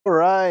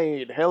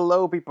Alright,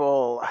 hello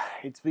people.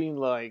 It's been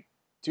like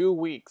 2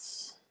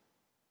 weeks,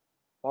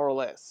 more or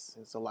less,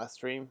 since the last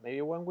stream.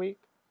 Maybe 1 week?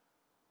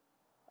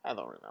 I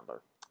don't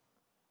remember.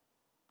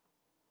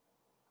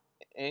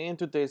 And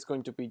today is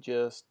going to be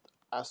just,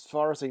 as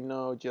far as I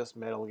know, just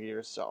Metal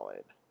Gear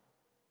Solid.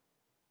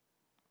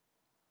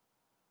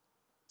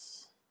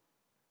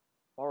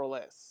 More or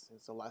less,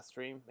 since the last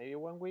stream. Maybe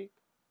 1 week?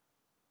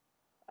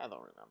 I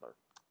don't remember.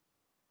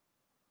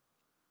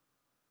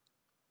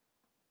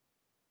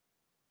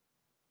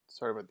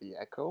 Sorry about the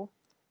echo.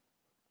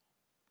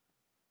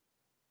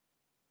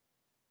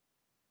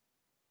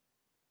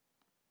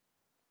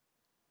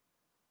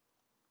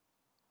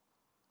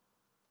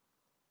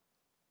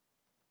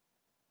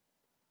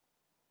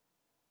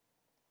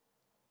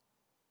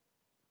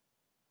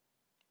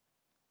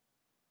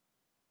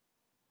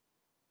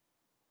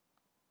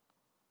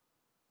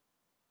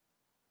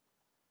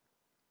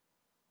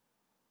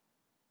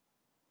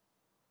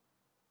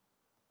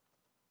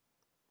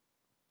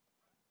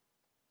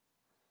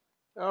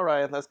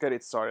 Alright, let's get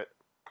it started.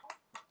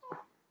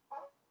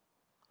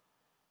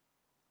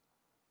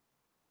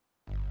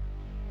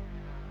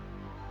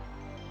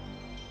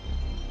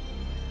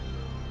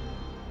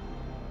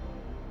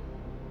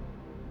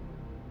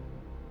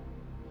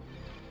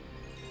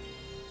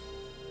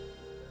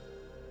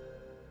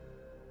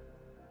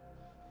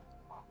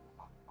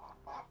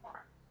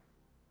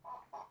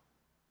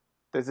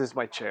 This is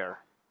my chair.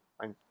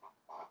 I'm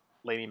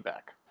leaning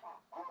back.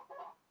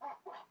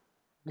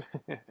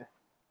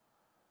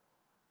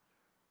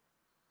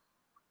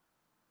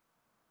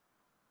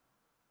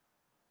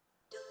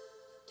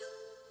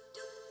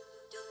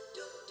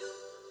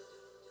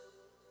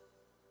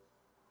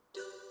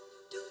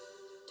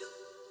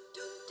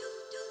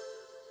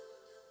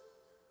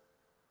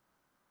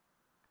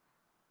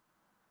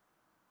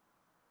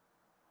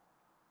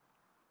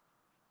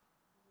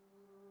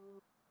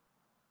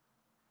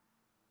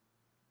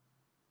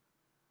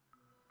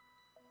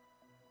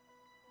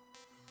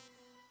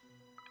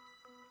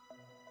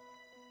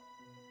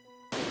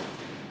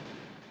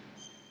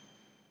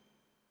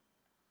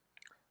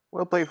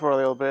 We'll play for a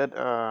little bit.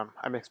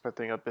 I'm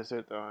expecting a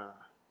visit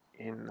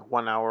in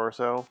 1 hour or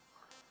so.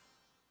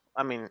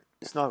 I mean,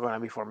 it's not gonna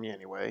be for me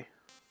anyway.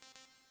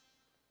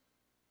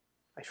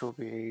 I should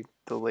be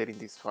deleting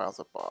these files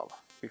above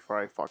before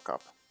I fuck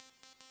up.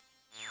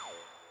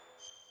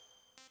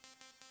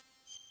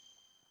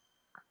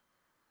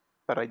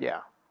 But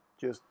yeah,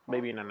 just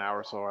maybe in an hour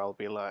or so I'll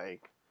be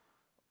like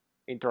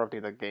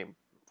interrupting the game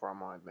for a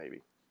moment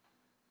maybe.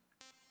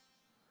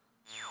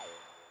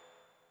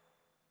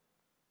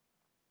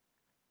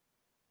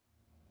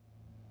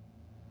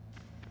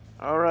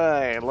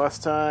 Alright,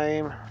 last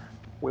time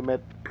we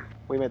met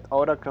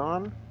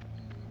Otacon.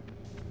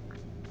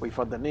 We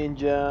fought the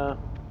ninja,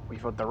 we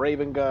fought the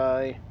Raven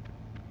guy,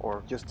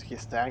 or just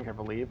his tank I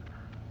believe,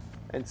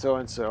 and so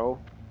and so.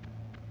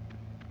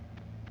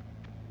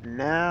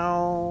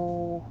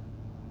 Now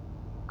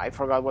I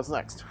forgot what's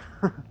next.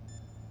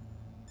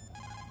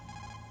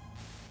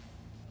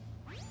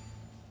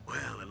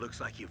 Well, it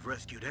looks like you've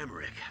rescued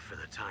Emmerich for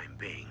the time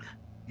being.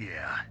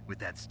 Yeah, with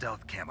that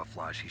stealth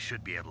camouflage, he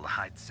should be able to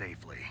hide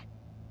safely.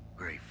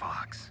 Gray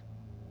Fox.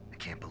 I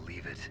can't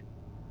believe it.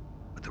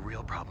 But the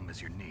real problem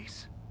is your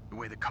niece. The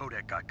way the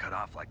codec got cut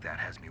off like that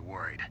has me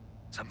worried.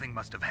 Something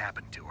must have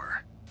happened to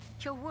her.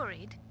 You're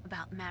worried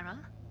about Meryl?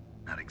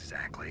 Not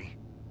exactly.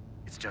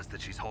 It's just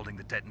that she's holding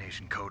the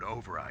detonation code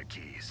override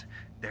keys.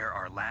 They're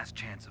our last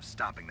chance of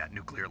stopping that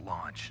nuclear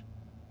launch.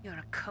 You're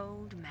a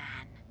cold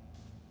man.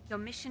 Your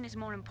mission is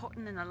more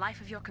important than the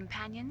life of your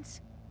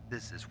companions?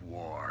 This is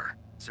war.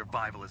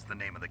 Survival is the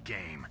name of the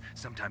game.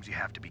 Sometimes you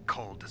have to be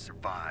cold to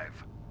survive.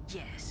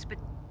 Yes, but...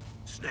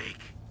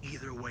 Snake,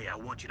 either way, I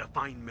want you to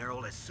find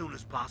Meryl as soon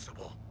as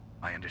possible.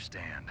 I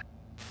understand.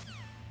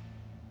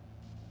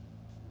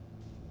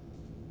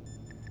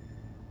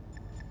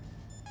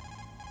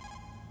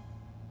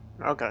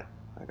 Okay,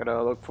 I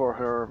gotta look for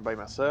her by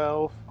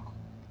myself.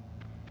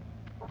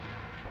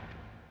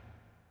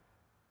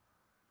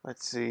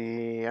 Let's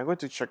see, I'm going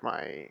to check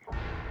my...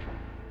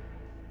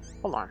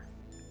 Hold on.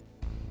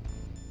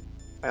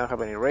 I don't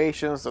have any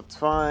rations, that's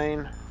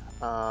fine.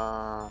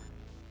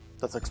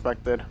 That's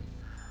expected.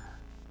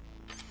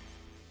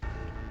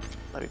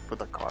 Let me put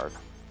the card.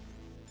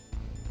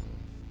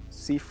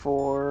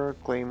 C4,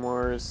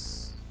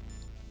 claymores,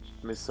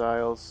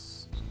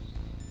 missiles.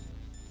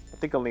 I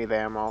think I'll need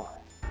ammo.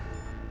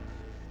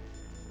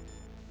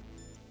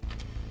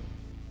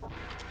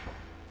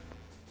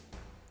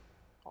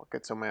 I'll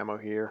get some ammo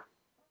here.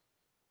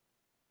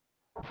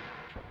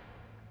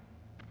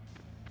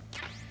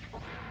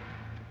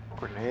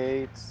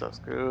 Grenades, that's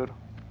good.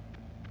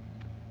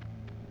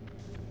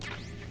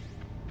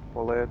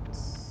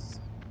 Bullets.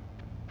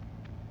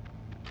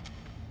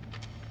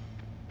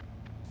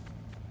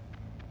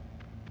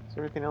 Is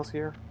there anything else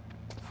here?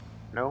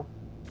 No?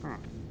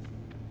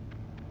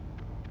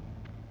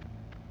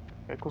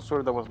 I could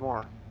swear there was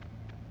more.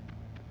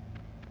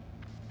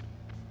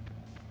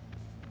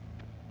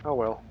 Oh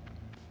well.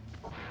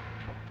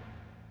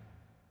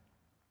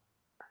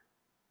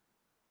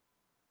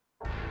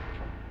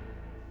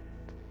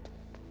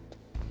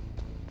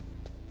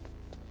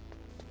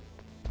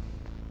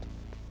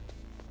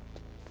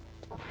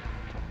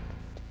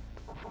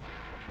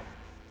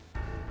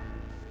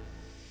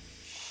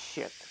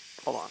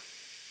 Hold on.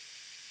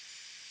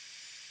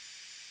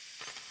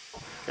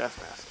 Gas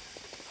mask.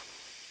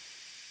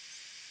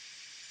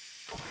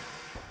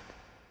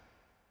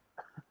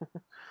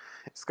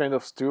 It's kind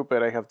of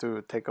stupid. I have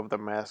to take off the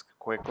mask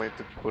quickly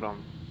to put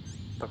on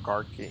the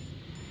card key.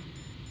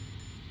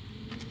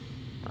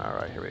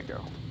 Alright, here we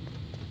go.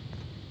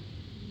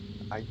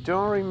 I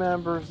don't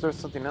remember if there's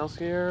something else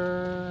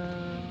here.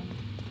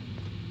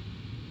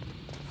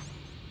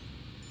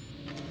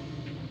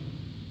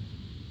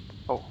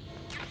 Oh.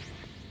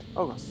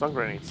 Oh, stun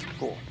grenades.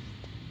 Cool.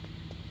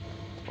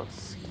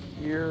 What's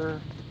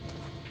here?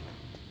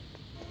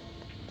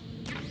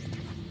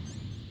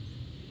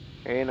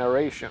 A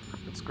narration.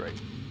 That's great.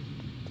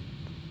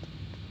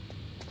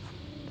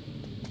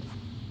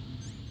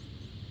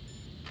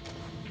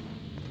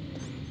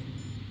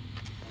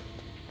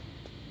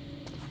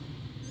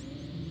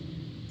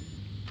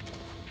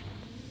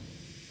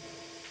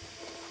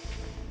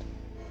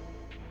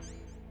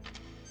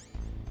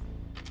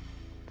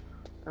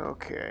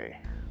 Okay.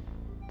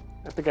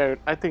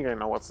 I think I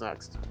know what's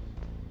next.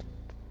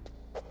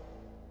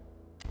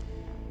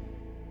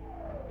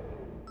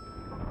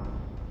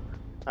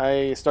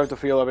 I start to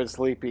feel a bit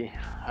sleepy.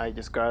 I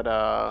just got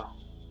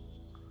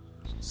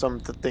some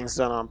things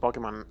done on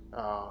Pokemon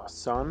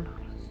Sun,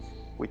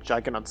 which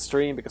I cannot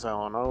stream because I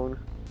don't own.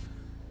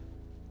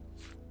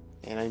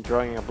 And I'm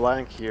drawing a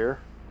blank here.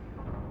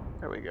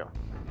 There we go.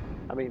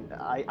 I mean,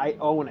 I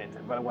own it,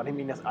 but what I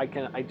mean is I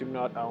do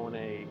not own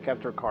a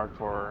capture card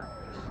for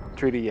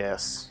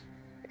 3DS,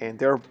 and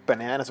they're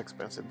bananas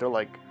expensive. They're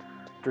like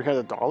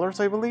 $300,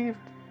 I believe.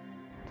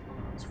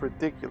 It's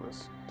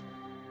ridiculous.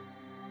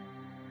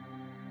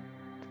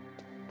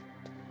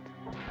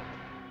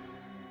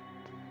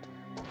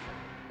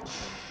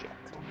 Shit.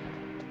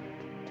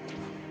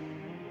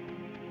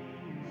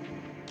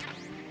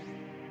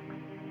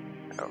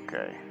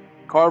 Okay,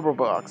 cardboard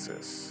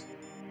boxes.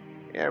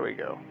 There we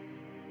go.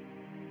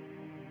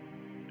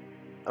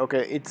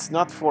 Okay, it's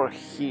not for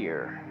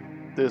here.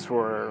 This is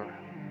where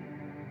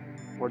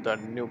the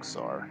nukes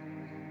are.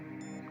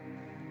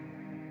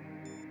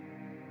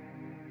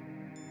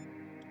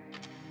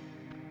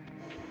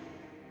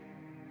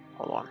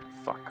 Hold on,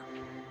 fuck.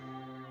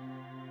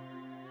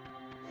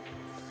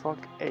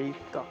 Fuck a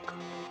duck.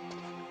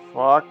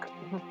 Fuck.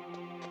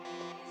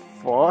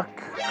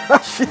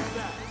 Fuck. Shit.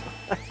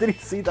 I didn't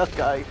see that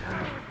guy.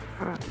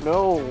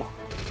 No.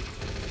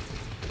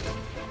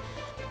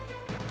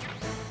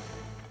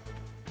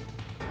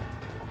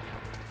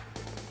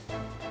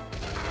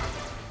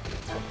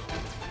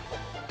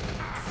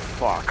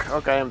 Fuck.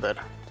 Okay, I'm dead.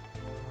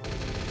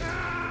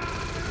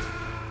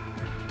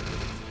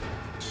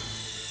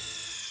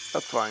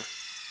 That's fine.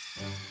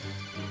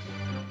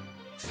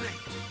 Snake,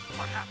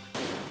 what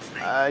happened?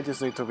 Snake. I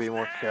just need to be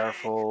more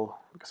careful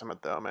because I'm a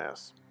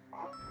dumbass.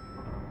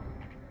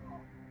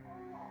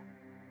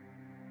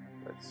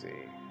 Let's see.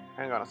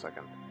 Hang on a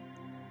second.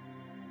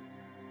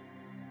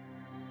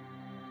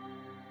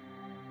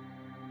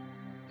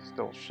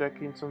 Still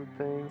checking some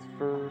things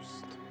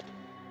first.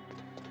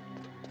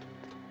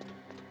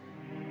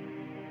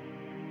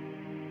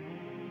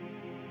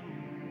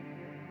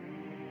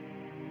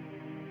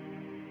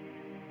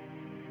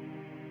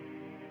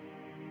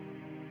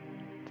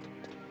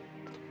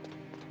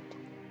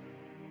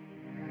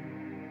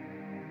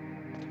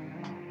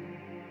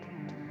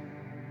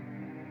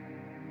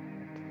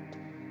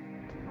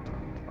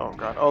 Oh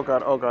god, oh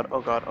god, oh god,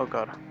 oh god, oh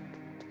god.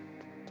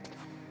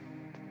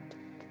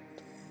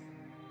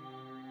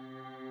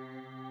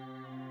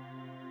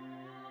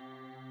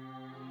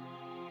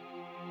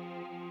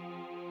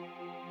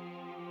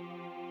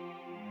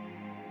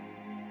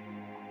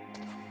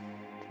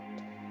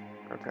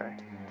 Okay.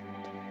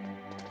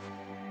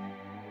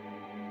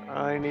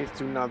 I need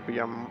to not be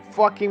a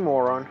fucking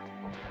moron.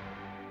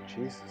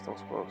 Jesus, that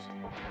was close.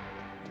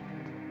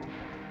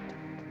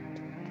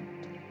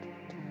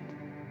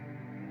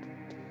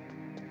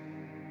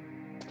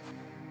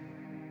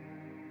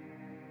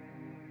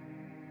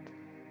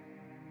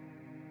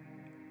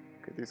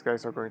 Okay, these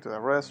guys are going to the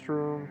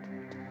restroom.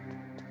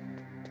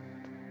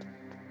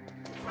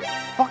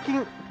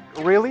 Fucking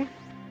really?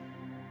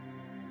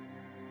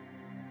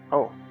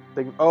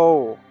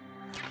 Oh,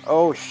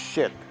 oh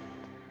shit!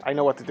 I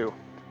know what to do.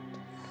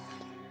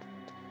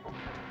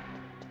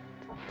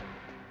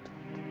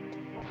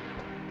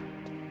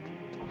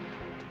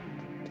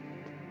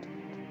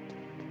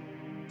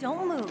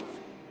 Don't move.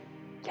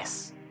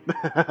 Yes.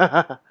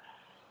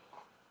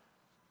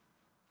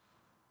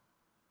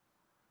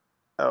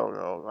 Oh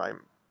no,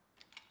 I'm.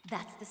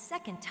 That's the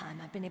second time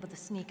I've been able to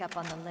sneak up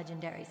on the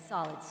legendary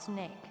Solid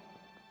Snake.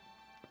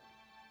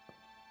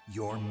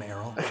 You're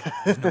Meryl?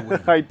 There's no way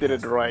you I can did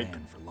it pass for a right.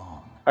 man for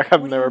long. I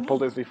have What do you never pulled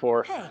mean? this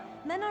before. Hey,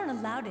 men aren't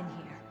allowed in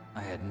here.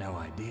 I had no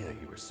idea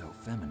you were so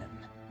feminine.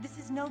 This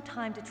is no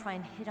time to try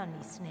and hit on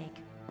me, Snake.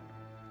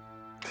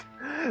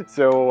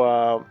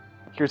 So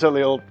here's a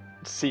little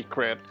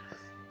secret.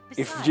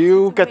 If Besides,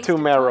 you it's a get waste to of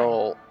time.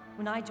 Meryl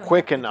When I joined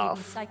quick up, they gave me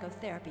enough,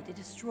 psychotherapy to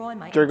destroy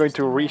my you're going interest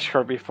to in reach men.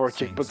 her before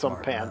she Seems puts on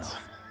smart pants.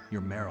 enough.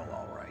 You're Meryl,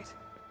 all right.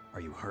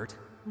 Are you hurt?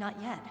 Not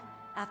yet.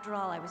 After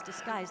all, I was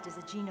disguised as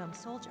a genome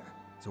soldier.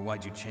 So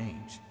why'd you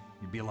change?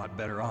 You'd be a lot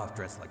better off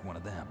dressed like one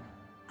of them.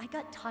 I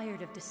got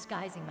tired of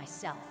disguising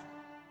myself.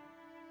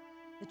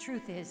 The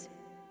truth is,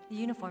 the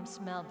uniform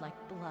smelled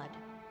like blood.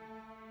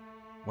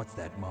 What's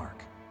that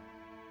mark?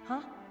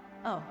 Huh?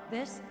 Oh,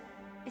 this?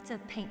 It's a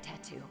paint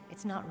tattoo.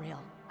 It's not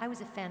real. I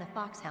was a fan of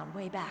Foxhound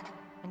way back,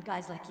 and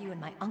guys like you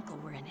and my uncle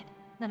were in it.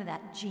 None of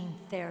that gene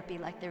therapy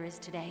like there is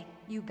today.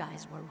 You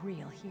guys were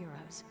real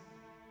heroes.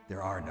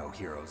 There are no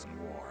heroes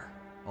in war.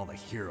 All the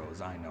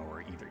heroes I know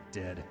are either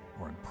dead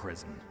or in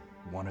prison.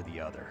 One or the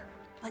other.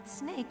 But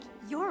Snake,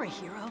 you're a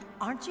hero,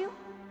 aren't you?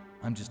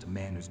 I'm just a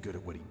man who's good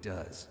at what he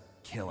does.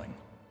 Killing.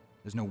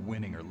 There's no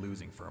winning or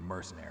losing for a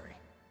mercenary.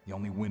 The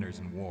only winners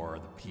in war are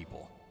the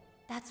people.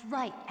 That's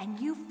right, and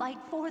you fight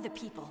for the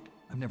people.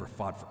 I've never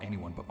fought for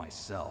anyone but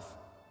myself.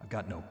 I've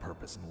got no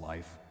purpose in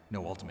life,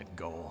 no ultimate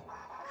goal.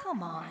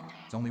 Come on.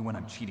 It's only when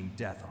I'm cheating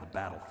death on the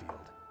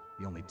battlefield.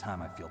 The only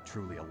time I feel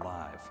truly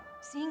alive.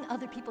 Seeing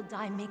other people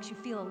die makes you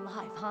feel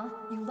alive, huh?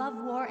 You love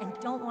war and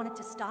don't want it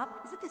to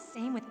stop? Is it the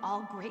same with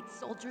all great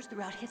soldiers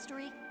throughout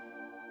history?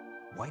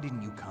 Why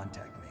didn't you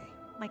contact me?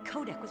 My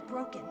codec was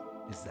broken.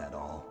 Is that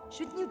all?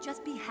 Shouldn't you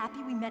just be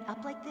happy we met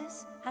up like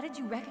this? How did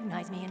you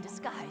recognize me in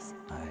disguise?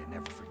 I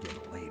never forget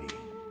a lady.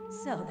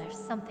 So there's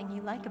something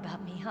you like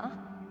about me, huh?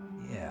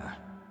 Yeah,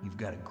 you've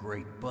got a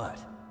great butt.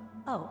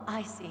 Oh,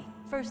 I see.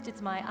 First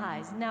it's my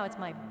eyes, now it's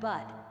my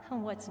butt.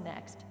 What's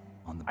next?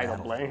 On the I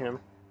don't blame battlefield,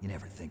 him. you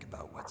never think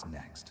about what's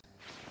next.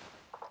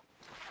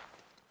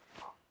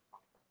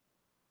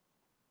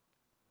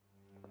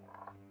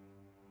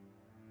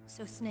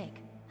 So Snake,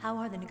 how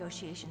are the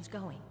negotiations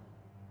going?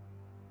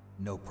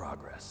 No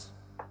progress.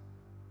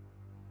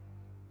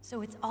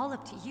 So it's all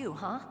up to you,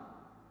 huh?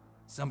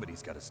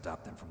 Somebody's got to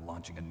stop them from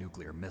launching a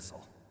nuclear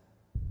missile.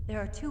 There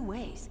are two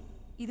ways.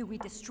 Either we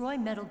destroy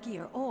Metal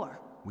Gear, or...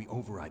 We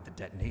override the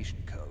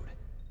detonation code.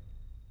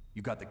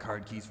 You got the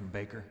card keys from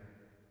Baker?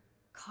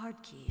 Card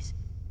keys.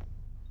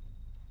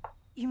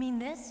 You mean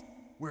this?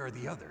 Where are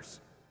the others?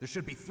 There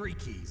should be 3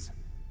 keys.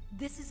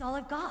 This is all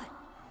I've got.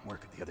 Where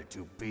could the other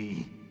 2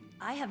 be?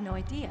 I have no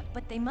idea,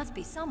 but they must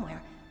be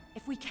somewhere.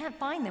 If we can't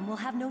find them, we'll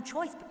have no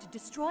choice but to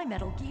destroy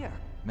Metal Gear.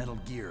 Metal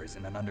Gear is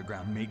in an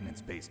underground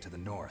maintenance base to the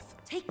north.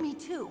 Take me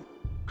too.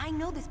 I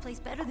know this place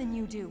better than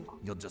you do.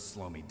 You'll just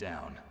slow me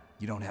down.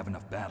 You don't have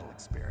enough battle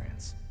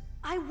experience.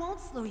 I won't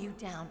slow you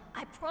down,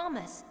 I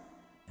promise.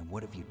 And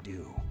what if you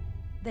do?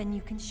 Then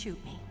you can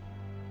shoot me.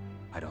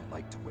 I don't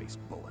like to waste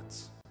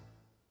bullets.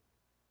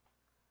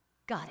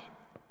 Got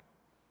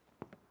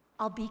it.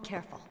 I'll be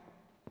careful.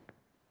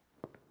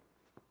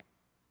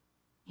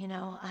 You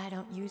know, I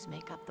don't use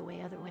makeup the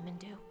way other women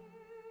do.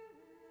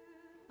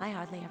 I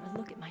hardly ever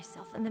look at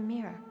myself in the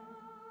mirror.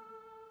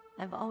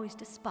 I've always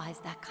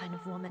despised that kind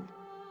of woman.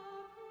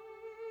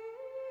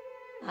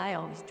 I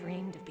always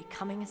dreamed of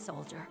becoming a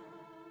soldier.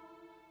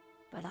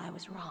 But I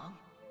was wrong.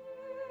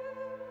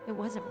 It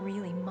wasn't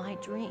really my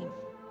dream.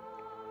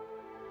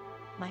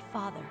 My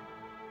father,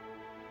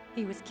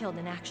 he was killed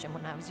in action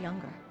when I was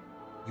younger.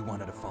 You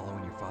wanted to follow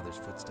in your father's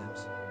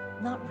footsteps?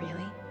 Not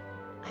really.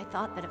 I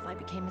thought that if I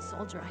became a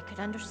soldier, I could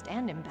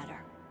understand him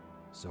better.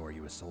 So are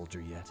you a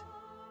soldier yet?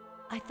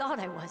 I thought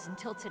I was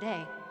until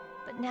today,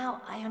 but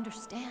now I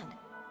understand.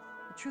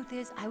 The truth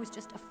is, I was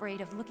just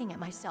afraid of looking at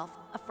myself,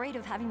 afraid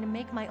of having to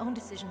make my own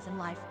decisions in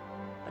life.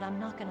 But I'm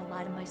not gonna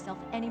lie to myself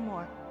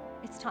anymore.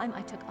 It's time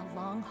I took a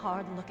long,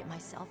 hard look at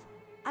myself.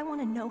 I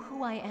want to know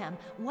who I am,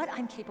 what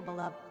I'm capable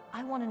of.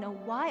 I want to know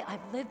why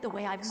I've lived the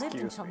way I've lived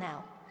until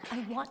now. I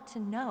want to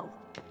know.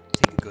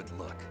 Take a good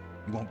look.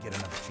 You won't get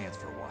another chance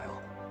for a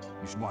while.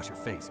 You should wash your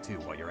face, too,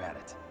 while you're at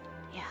it.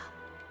 Yeah.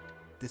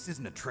 This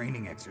isn't a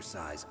training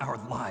exercise. Our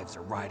lives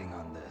are riding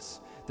on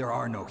this. There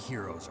are no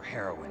heroes or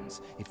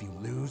heroines. If you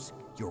lose,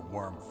 you're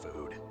worm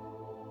food.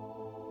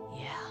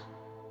 Yeah.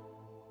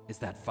 Is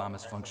that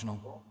FAMAS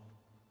functional?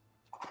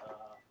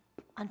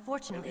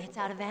 Unfortunately, it's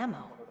out of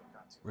ammo.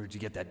 Where'd you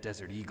get that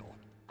Desert Eagle?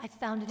 I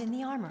found it in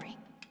the armory.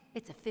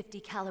 It's a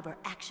 .50 caliber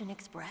Action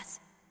Express.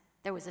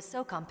 There was a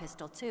SOCOM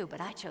pistol too, but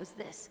I chose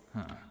this.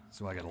 Huh,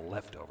 so I got a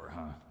leftover,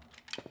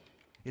 huh?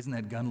 Isn't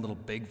that gun a little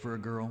big for a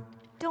girl?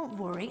 Don't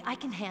worry, I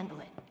can handle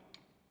it.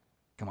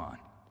 Come on,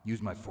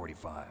 use my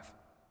 .45.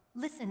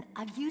 Listen,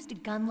 I've used a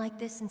gun like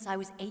this since I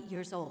was 8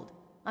 years old.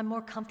 I'm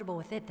more comfortable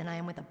with it than I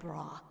am with a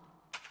bra.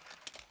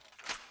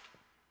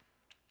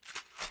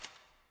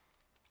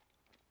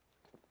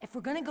 If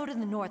we're gonna go to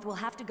the north, we'll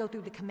have to go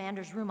through the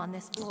commander's room on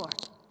this floor.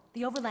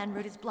 The overland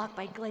route is blocked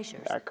by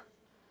glaciers. Back.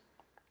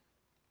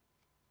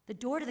 The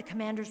door to the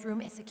commander's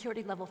room is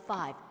security level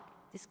 5.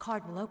 This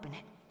card will open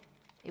it.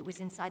 It was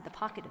inside the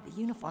pocket of the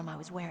uniform I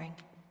was wearing.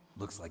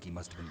 Looks like he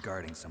must have been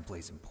guarding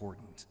someplace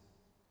important.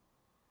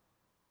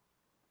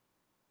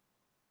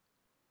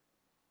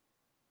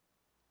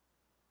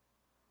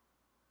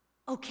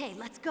 Okay,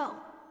 let's go.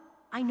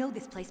 I know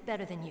this place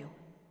better than you.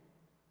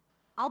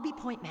 I'll be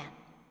point man.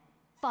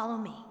 Follow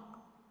me.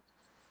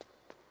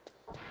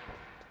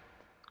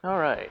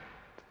 Alright.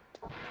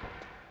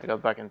 I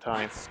got back in time.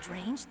 That's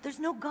strange. There's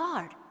no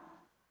guard.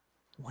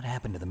 What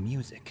happened to the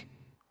music?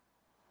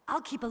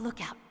 I'll keep a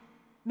lookout.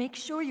 Make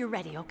sure you're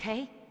ready,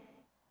 okay?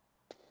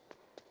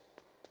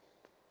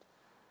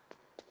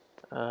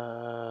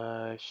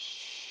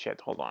 Shit,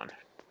 hold on.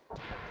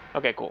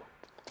 Okay, cool.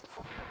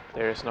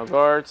 There's no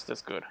guards,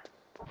 that's good.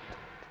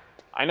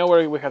 I know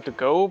where we have to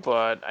go,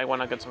 but I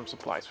want to get some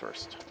supplies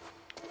first.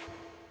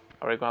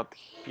 Already got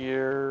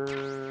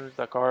here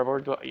the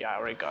cardboard. Yeah, I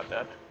already got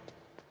that.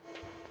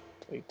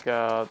 We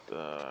got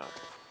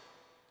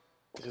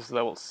this is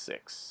level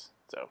 6,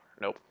 so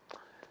nope.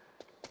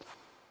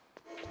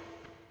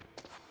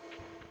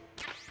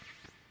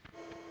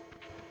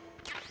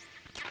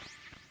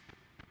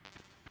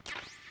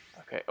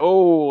 Okay.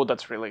 Oh,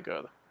 that's really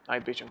good.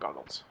 Night vision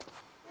goggles.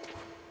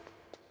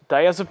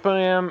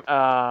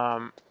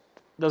 Diazepam.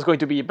 That's going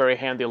to be very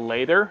handy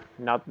later.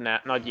 Not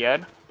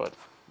yet, but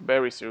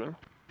very soon.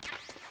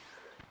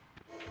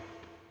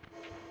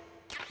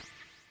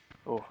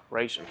 Oh,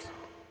 rations.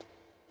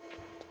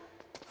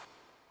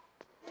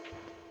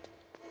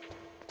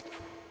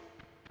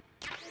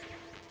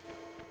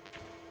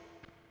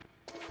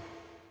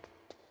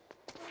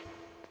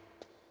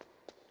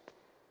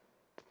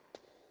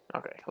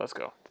 Okay, let's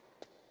go.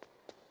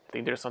 I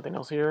think there's something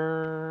else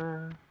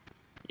here.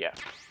 Yeah.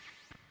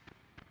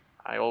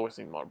 I always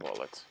need more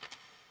bullets.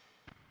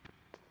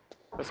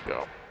 Let's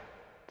go.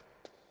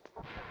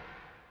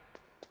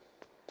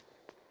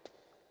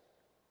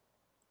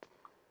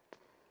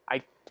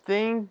 I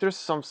think there's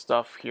some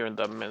stuff here in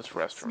the men's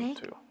restroom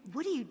Snake, too.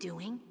 what are you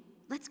doing?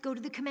 Let's go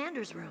to the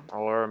commander's room.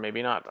 Or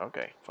maybe not.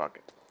 Okay, fuck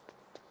it.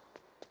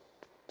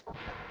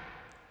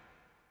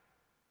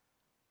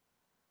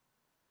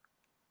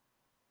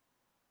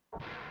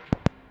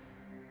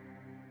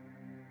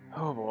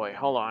 Oh boy,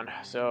 hold on.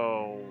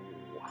 So...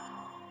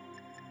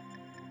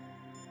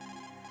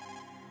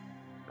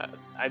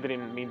 I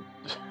didn't mean...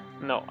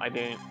 No, I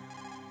didn't...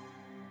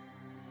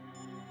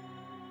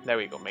 There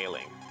we go,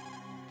 mailing.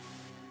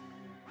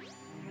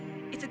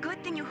 It's a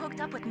good thing you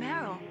hooked up with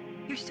Meryl.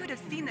 You should have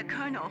seen the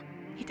Colonel.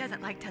 He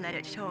doesn't like to let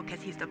it show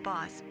because he's the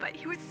boss, but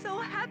he was so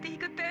happy he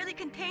could barely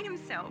contain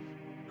himself.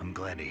 I'm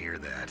glad to hear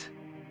that.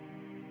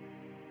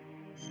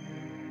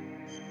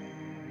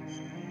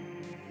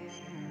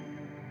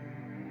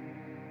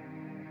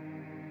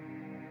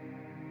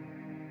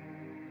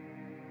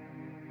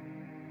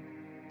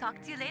 Talk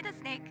to you later,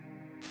 Snake.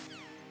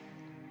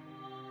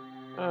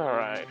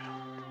 Alright.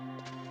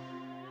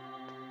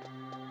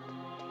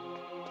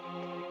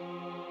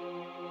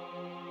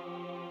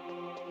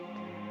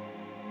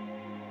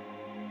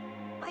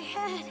 My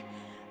head.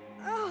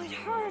 Oh, it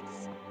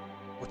hurts.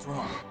 What's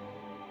wrong?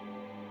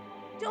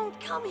 Don't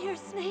come here,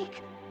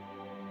 Snake.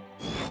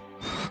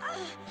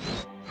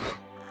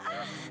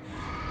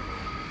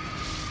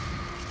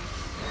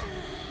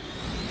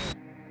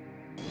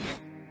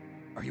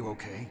 Are you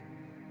okay?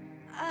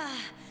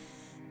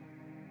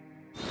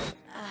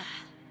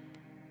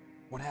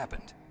 What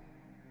happened?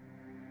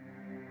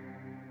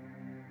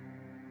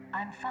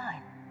 I'm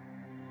fine.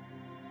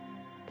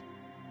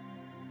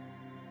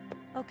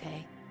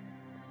 Okay.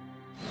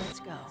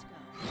 Let's go.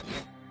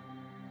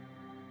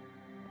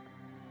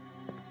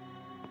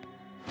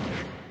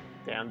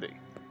 Dandy.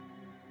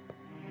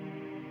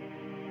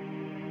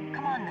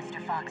 Come on,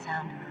 Mr.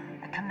 Foxhound.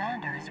 The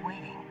commander is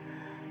waiting.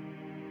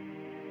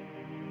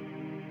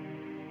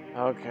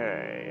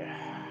 Okay.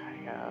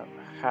 I have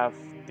half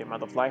the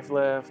amount of life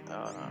left.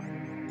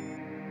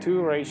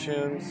 2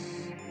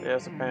 rations.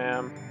 There's a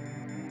Pam.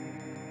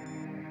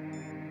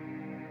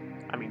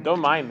 I mean, don't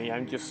mind me.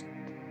 I'm just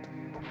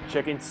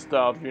checking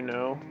stuff, you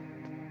know.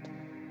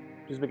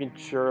 Just making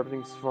sure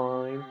everything's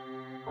fine.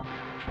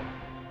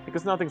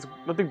 Because nothing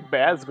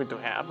bad is going to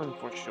happen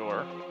for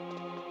sure.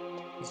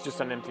 It's just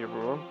an empty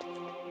room.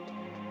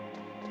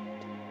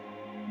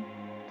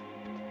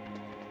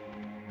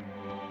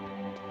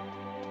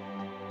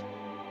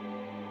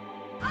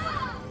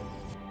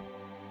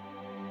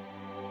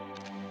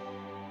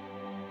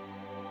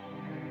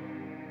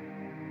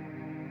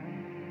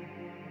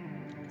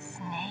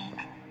 Snake,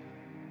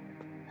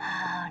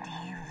 how do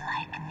you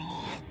like me?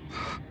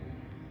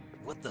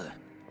 What the?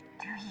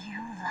 Do you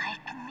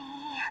like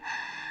me?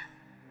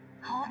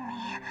 Hold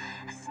me,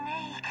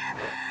 Snake.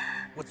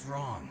 What's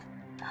wrong?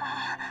 Oh,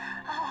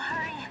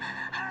 hurry,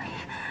 hurry.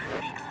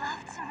 Make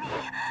love to me.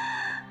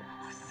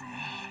 Oh,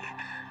 Snake,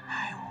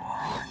 I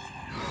want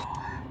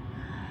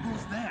you.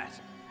 Who's that?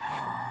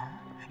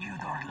 You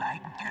don't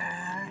like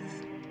girls?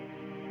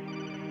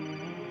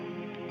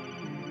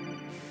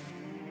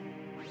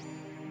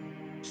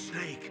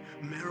 Snake,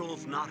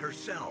 Meryl's not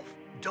herself.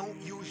 Don't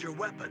use your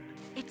weapon.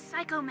 It's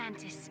Psycho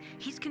Mantis.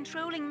 He's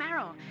controlling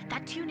Meryl.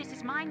 That tune is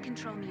his mind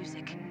control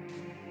music.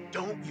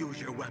 Don't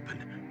use your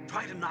weapon.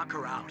 Try to knock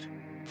her out.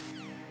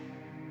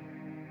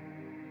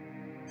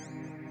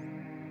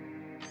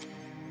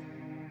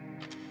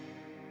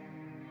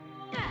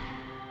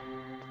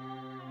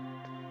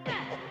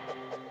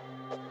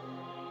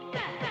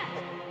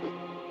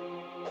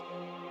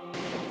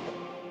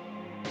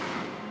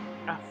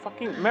 Ah,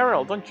 fucking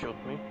Meryl, don't shoot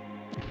me.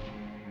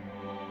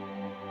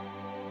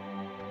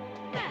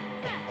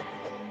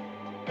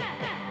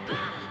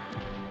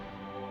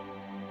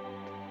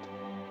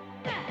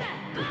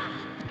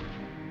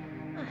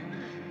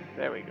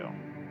 There we go.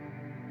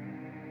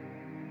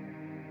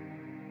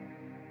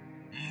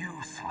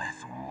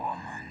 Useless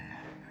woman.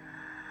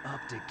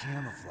 Optic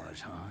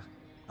camouflage, huh?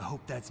 I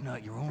hope that's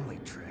not your only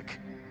trick.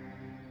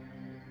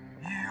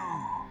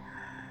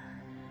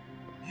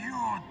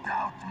 You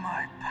doubt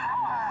my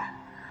power?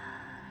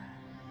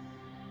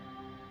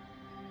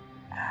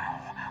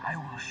 Now, I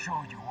will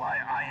show you why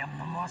I am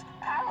the most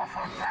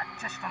powerful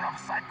practitioner of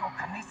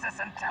psychokinesis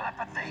and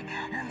telepathy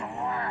in the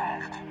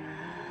world.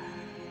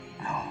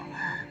 No,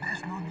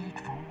 there's no need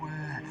for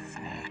words,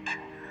 Snake.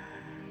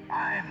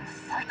 I'm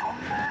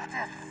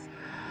Psychomantis.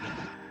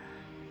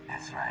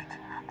 That's right.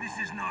 This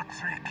is no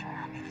trick.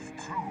 It's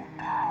true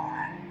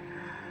power.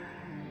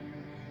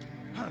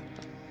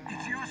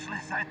 It's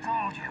useless, I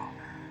told you.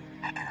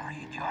 I can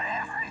read your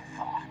every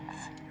thought.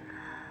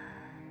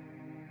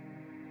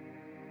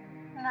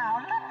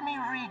 Now, let me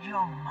read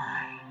your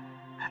mind.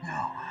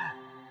 No,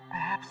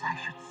 perhaps I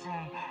should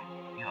say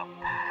your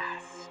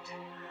past.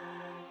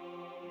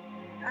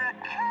 You're a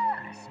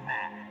careless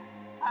man,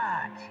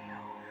 aren't you?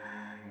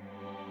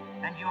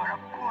 And you're a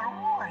poor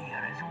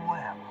warrior as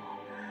well.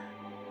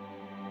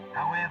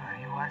 However,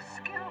 you are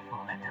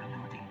skillful at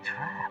eluding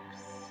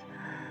traps.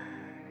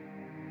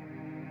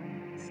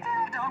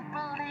 Still don't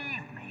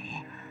believe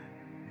me?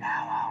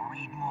 Now I'll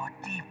read more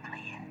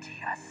deeply into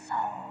your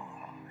soul.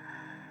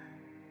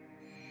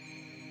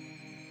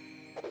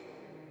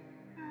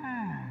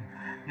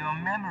 Your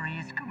memory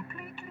is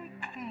completely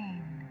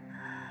clean.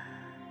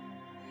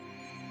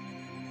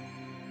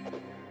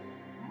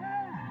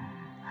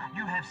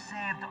 You have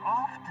saved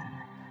often.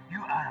 You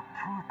are a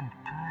prudent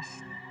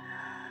person.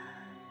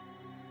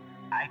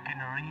 I can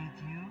read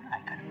you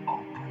like an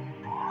open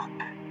book.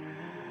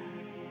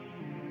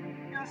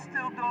 You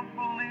still don't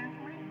believe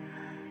me?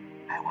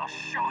 I will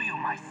show you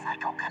my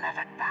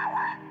psychokinetic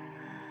power.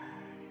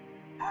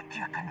 Put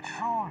your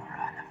controller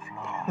on the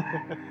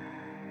floor.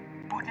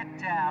 Put it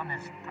down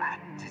as flat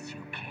as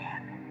you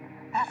can.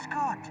 That's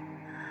good.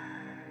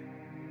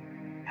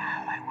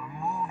 Now I will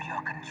move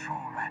your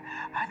controller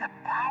by the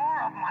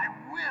power of my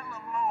will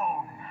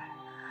alone.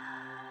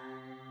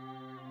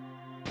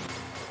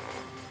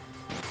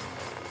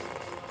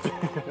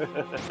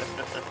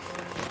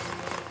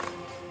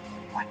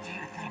 What do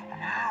you think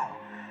now?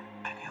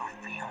 Can you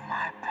feel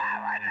my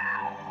power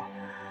now?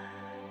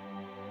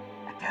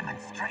 The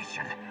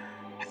demonstration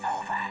is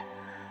over.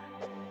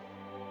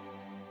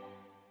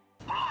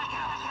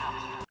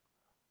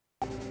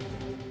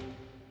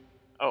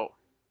 Oh.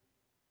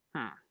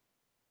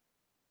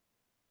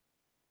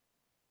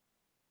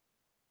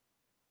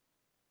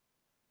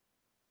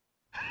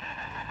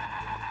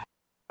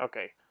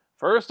 Okay.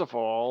 First of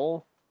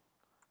all,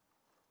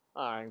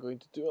 I'm going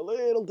to do a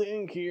little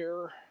thing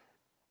here.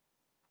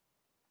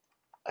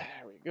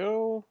 There we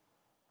go.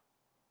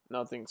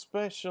 Nothing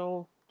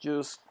special.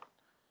 Just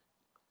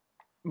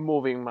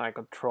moving my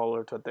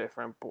controller to a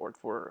different port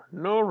for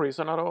no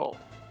reason at all.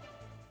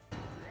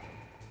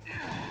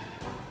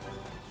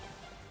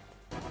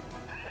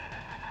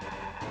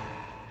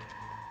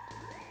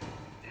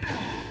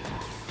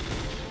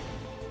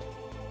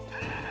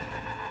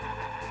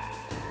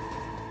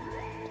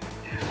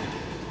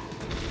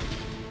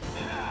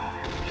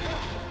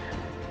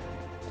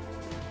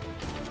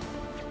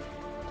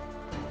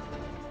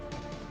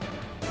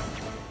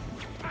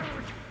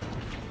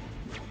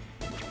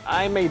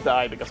 I may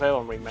die because I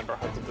don't remember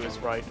how to do this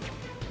right.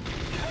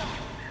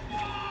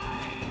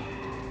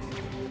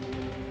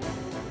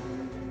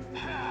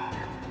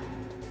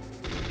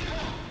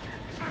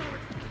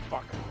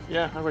 Fuck.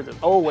 Yeah, I'm going to.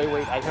 Oh, wait,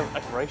 I have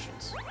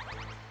operations.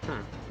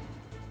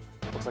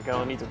 Looks like I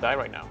don't need to die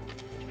right now.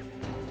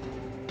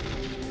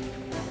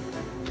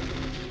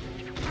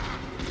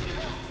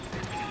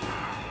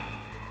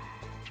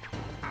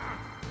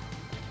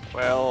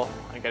 Well,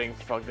 I'm getting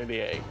fucked in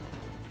the A.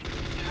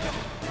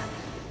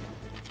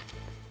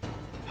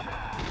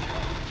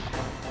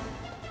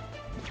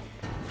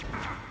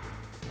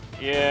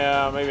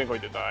 Yeah, maybe I'm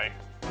going to die.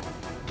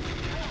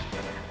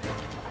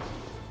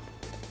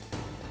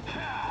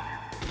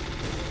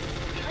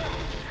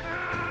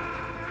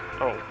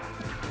 Oh.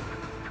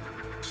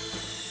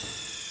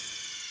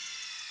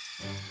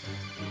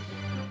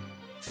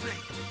 Snake!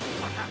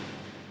 What's up?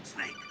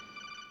 Snake!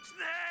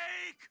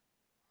 Snake!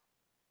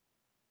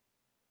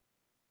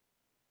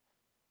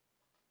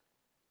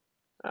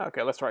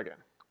 Okay, let's try again.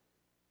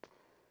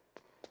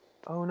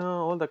 Oh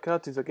no, all the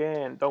cutscenes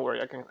again. Don't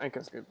worry, I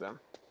can skip them.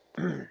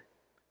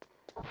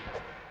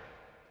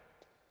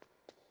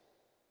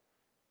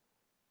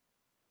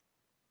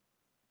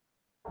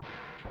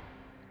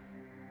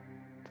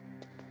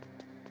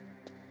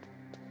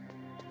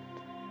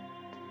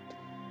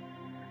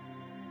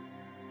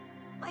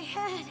 My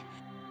head!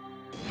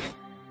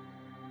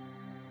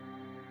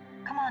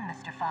 Come on,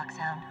 Mr.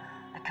 Foxhound.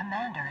 The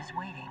commander is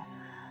waiting.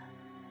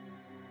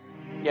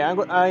 Yeah,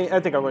 I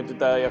think I'm going to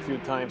die a few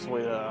times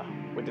with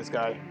this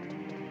guy.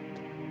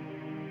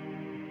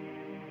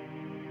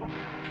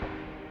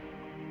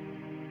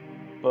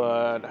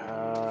 But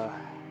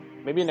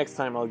maybe next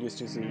time I'll use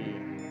to see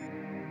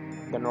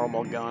the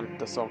normal gun,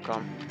 the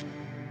SOCOM.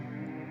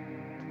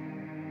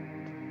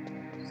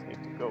 Just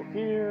need to go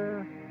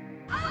here.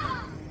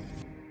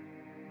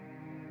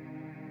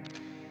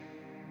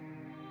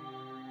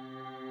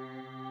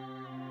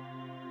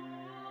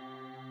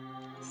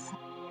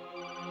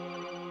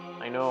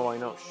 I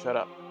know, shut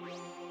up.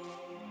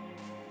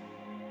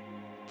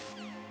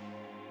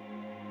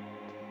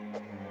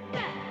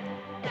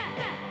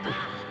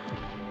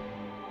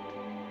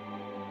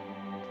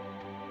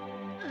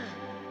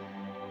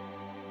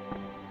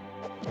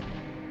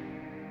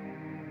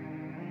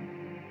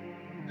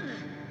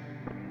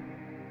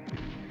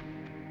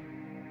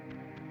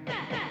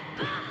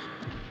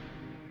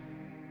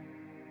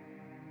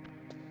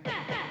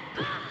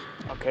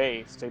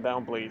 Okay, stay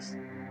down, please.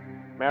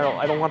 Meryl,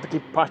 I don't want to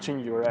keep punching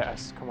your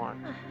ass. Come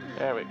on.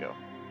 There we go.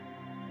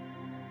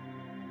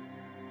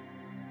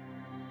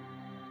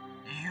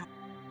 You...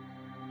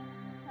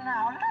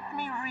 Now let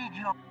me read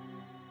your...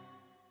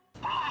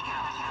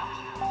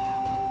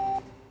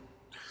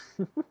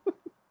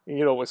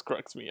 It always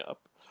cracks me up.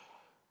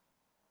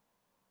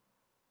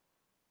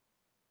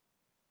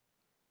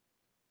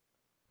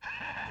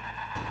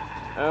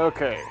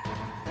 Okay.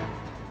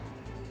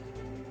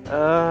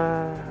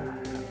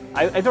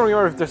 I don't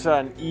remember if there's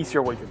an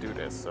easier way to do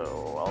this, so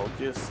I'll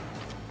just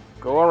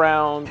go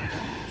around,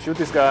 shoot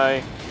this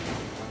guy,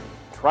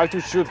 try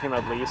to shoot him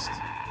at least.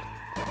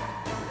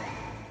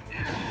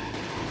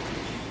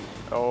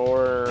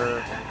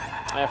 Or...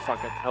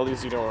 fuck it, I'll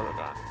use the auto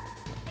gun.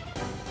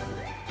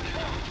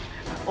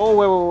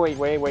 Oh, wait,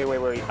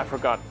 I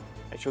forgot.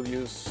 I should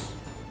use...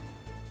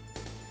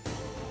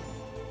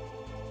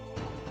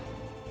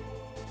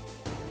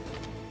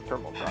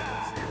 thermal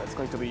rockets. That's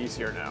going to be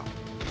easier now.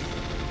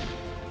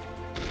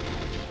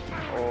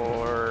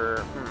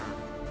 Or...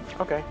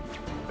 okay,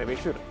 maybe I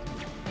shoot it.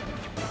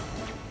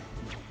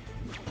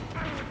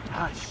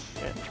 Ah,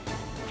 shit.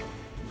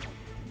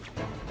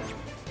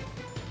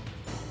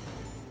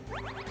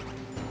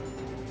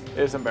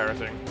 It's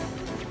embarrassing.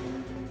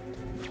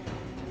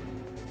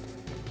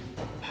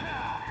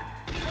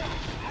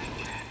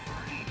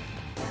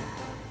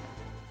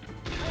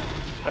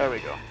 There we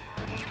go.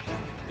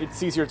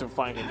 It's easier to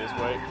find him this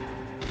way.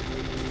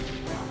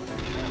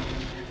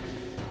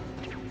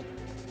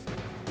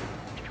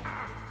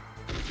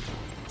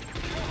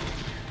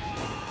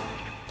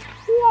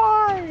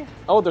 Why?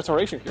 Oh, there's a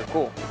ration here.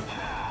 Cool.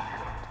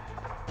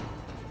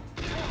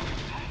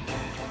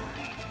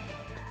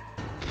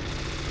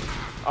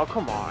 Oh,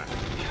 come on.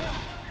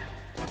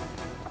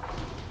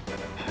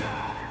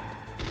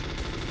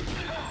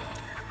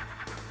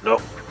 No.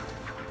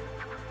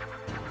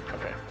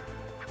 Okay.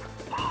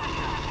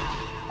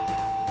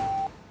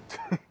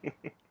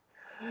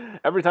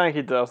 Every time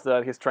he does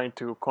that, he's trying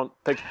to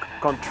take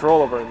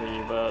control over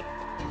me, but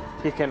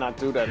he cannot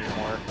do that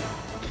anymore.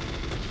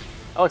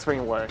 I'll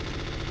explain why.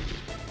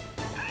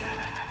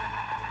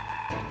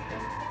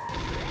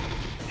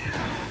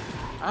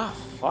 Ah,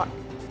 fuck.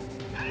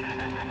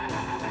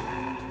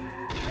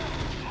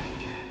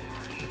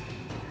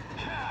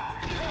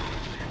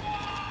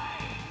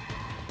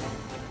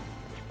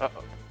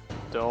 Uh-oh.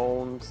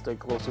 Don't stay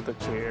close to the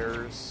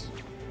chairs.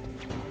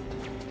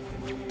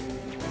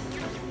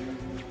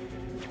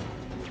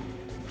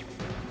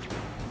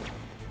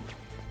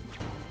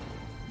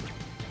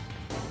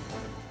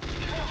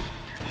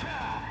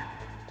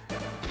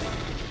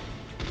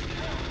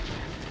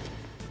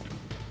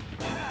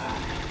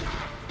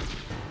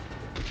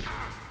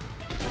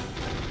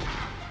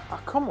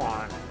 Come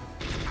on.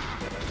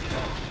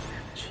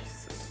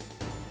 Jesus.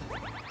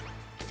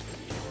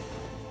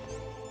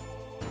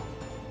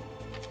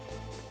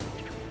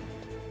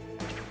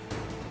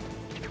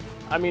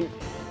 I mean,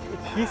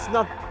 he's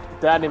not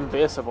that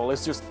invisible.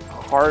 It's just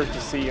hard to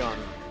see on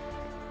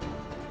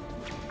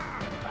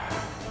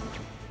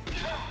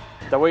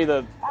the way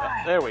that...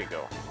 there we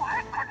go.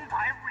 Why couldn't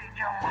I read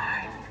your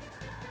mind?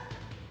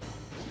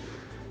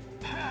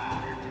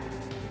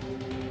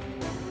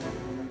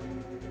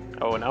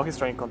 Oh, now he's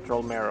trying to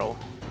control Meryl.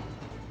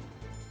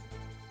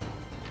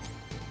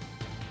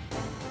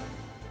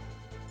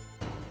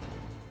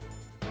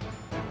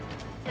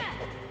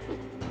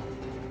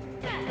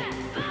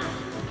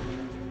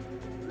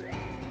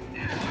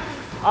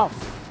 Oh,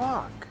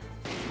 fuck.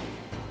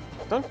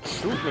 Don't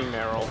shoot me,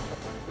 Meryl.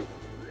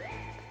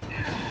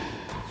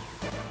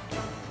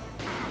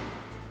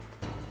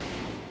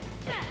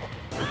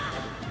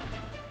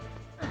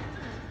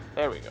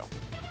 There we go.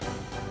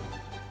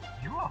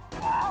 You are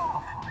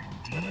powerful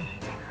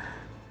indeed,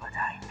 but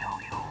I know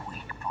your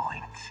weak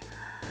point.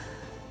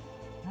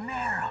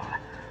 Meryl,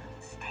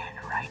 stand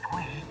right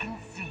where he can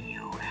see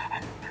you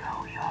and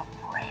blow your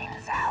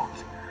brains out.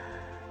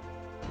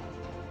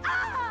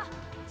 Ah!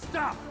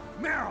 Stop!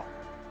 Meryl!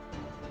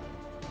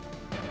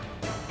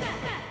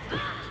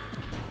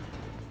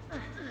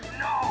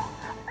 No!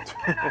 It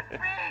cannot be!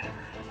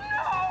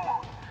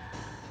 No!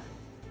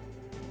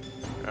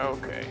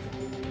 Okay.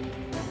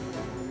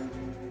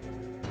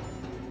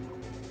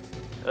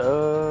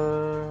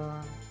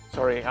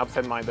 Sorry,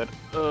 absent-minded.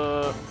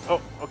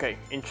 Oh, okay.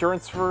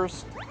 Insurance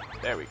first.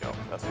 There we go,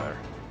 that's better.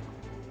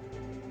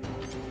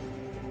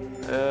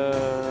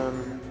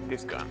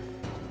 This gun.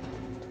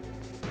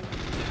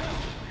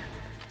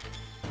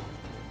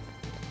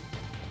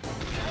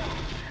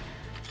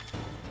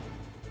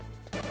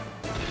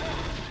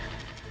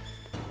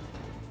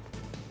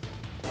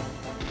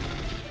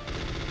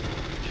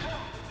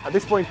 At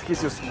this point,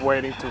 he's just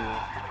waiting to...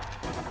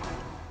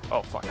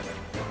 Oh, fuck.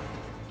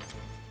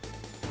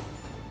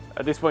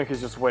 At this point,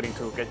 he's just waiting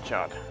to get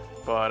shot.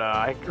 But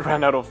I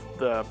ran out of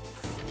the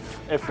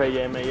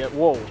FAMA...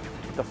 Whoa!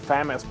 The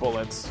FAMAS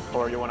bullets,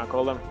 or you wanna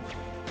call them.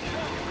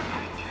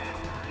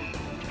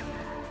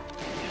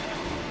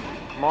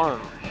 Come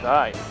on,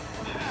 die.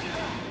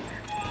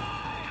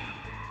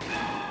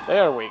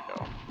 There we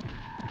go.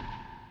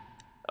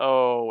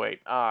 Oh, wait.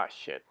 Ah,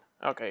 shit.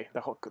 Okay,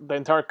 the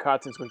entire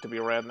cutscene's going to be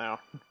red now.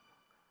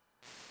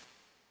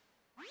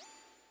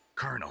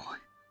 Colonel,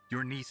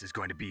 your niece is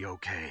going to be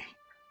okay.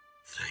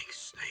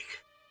 Thanks,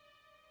 Snake.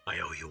 I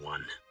owe you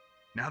one.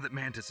 Now that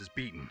Mantis is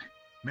beaten,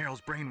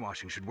 Meryl's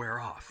brainwashing should wear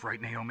off, right,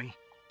 Naomi?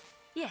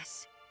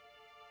 Yes.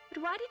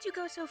 But why did you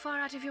go so far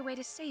out of your way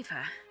to save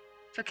her?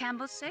 For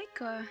Campbell's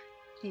sake, or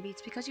maybe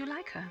it's because you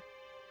like her?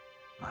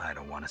 I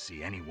don't want to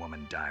see any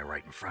woman die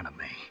right in front of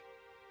me.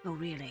 Oh,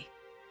 really?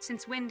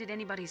 Since when did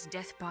anybody's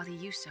death bother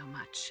you so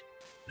much?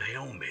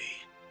 Naomi,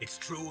 it's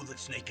true that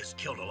Snake has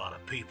killed a lot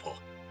of people,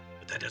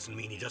 but that doesn't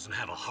mean he doesn't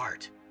have a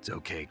heart. It's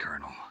okay,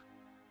 Colonel.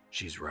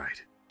 She's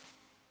right.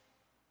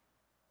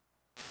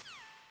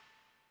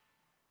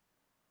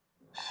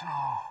 So,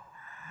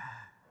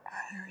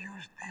 you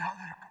used the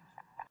other...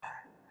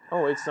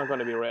 Oh, it's not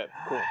gonna be red.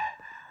 Cool.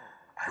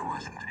 I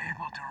wasn't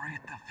able to read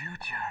the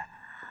future.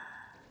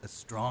 A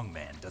strong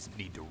man doesn't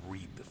need to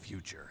read the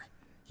future.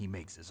 He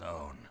makes his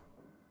own.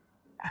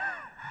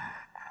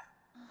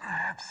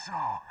 Perhaps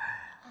so,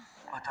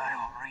 but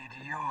I'll read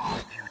your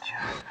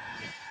future.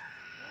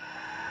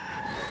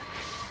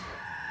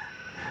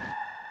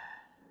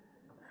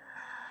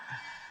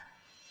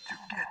 To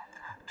get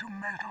to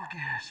Metal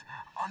Gear's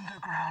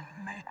underground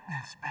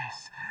maintenance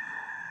base,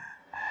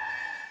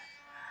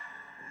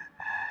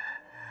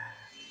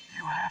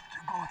 you have to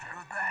go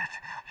through that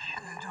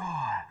hidden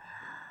door.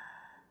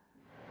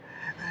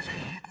 There's a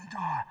hidden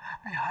door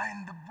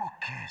behind the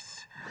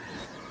bookcase.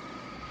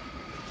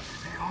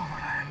 The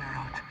overland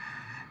route.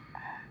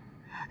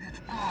 It's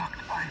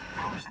blocked by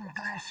frozen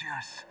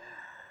glaciers.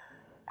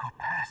 Go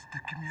past the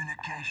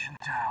communication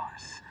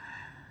towers.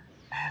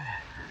 And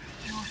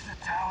use the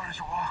tower's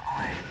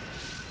walkway.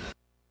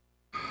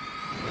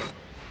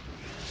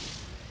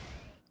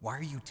 Why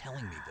are you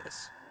telling me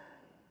this?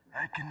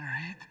 I can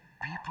read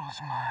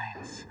people's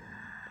minds.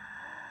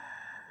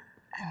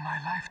 In my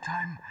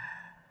lifetime,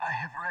 I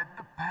have read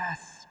the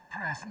pasts,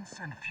 presents,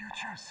 and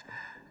futures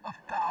of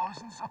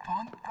thousands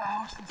upon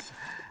thousands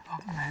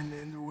of men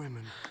and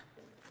women.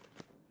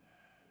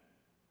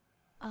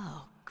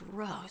 Oh,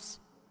 gross.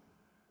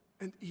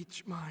 And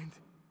each mind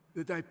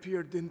that I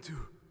peered into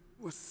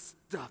was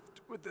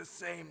stuffed with the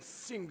same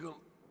single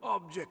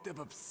object of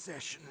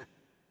obsession.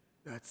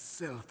 That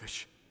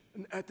selfish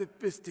and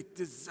atavistic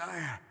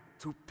desire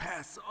to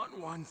pass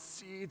on one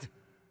seed.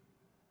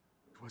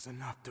 It was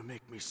enough to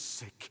make me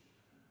sick.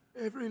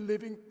 Every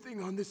living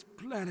thing on this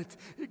planet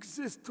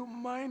exists to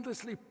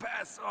mindlessly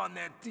pass on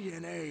their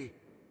DNA.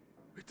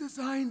 We're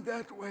designed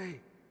that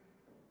way.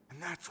 And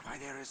that's why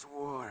there is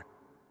war.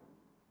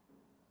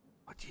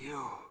 But you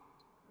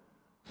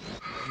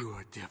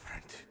are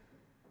different.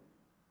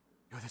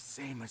 You're the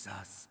same as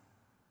us.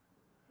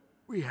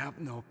 We have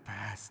no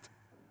past,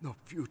 no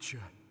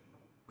future.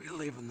 We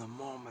live in the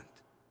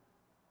moment.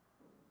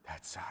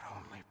 That's our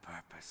only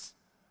purpose.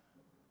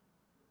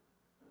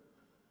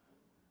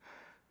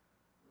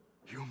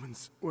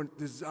 Humans weren't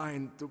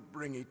designed to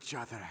bring each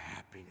other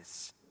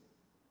happiness.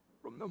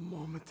 From the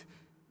moment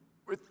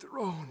we're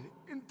thrown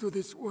into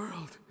this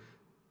world,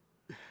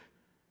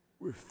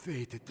 we're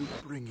fated to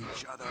bring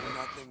each other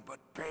nothing but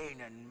pain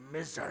and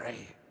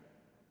misery.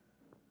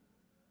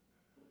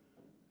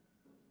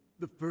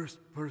 The first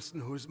person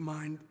whose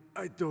mind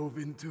I dove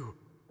into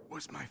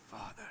was my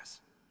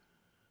father's.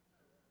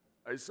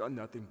 I saw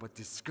nothing but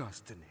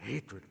disgust and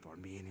hatred for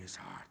me in his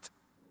heart.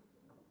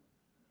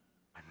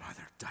 My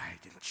mother died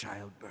in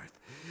childbirth,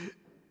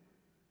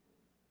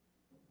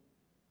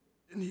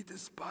 and he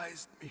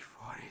despised me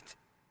for it.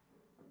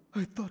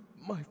 I thought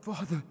my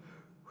father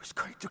was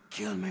going to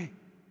kill me.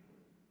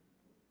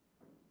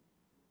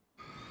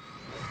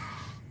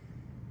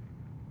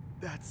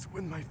 That's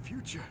when my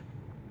future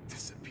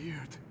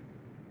disappeared.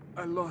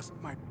 I lost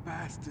my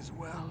past as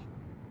well.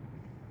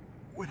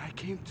 When I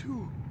came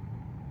to,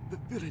 the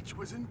village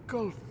was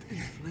engulfed in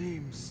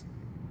flames.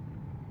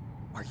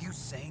 Are you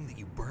saying that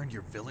you burned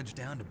your village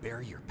down to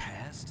bury your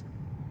past?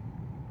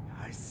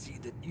 I see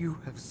that you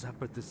have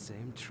suffered the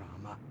same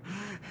trauma.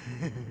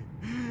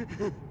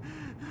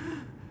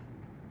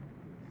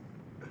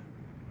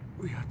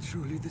 We are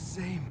truly the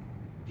same,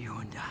 you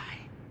and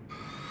I.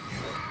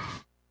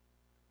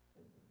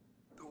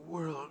 The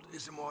world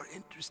is a more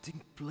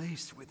interesting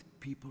place with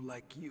people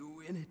like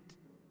you in it.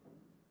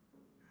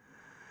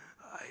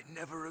 I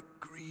never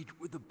agreed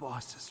with the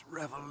boss's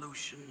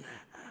revolution.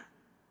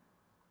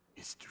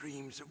 His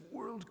dreams of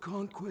world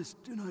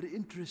conquest do not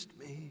interest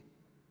me.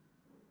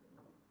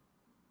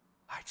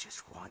 I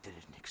just wanted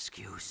an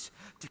excuse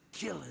to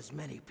kill as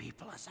many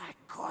people as I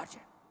could.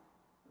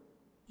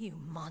 You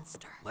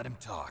monster. Let him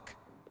talk.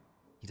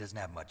 He doesn't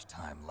have much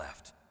time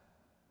left.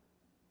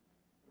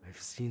 I've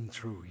seen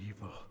through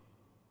evil.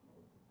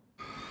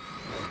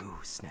 You,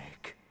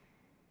 Snake,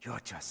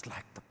 you're just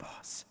like the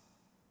boss.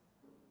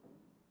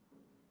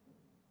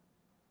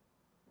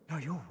 No,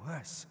 you're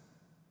worse.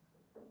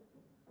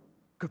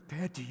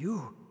 Compared to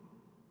you,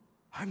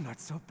 I'm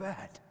not so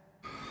bad.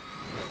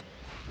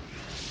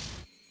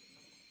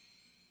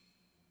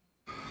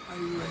 I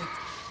read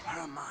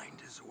her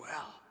mind as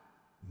well.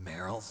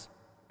 Meryl's?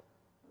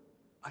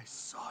 I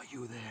saw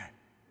you there.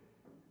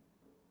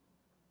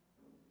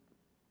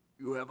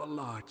 You have a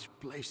large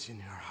place in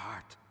her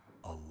heart.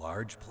 A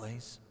large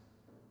place?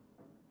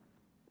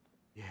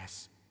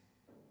 Yes,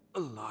 a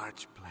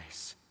large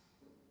place.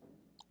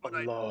 But A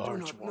I do large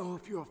not one. know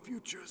if your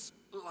futures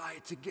lie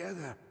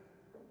together.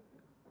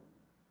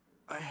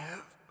 I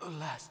have a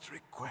last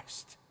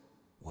request.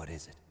 What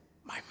is it?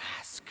 My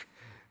mask.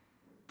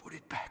 Put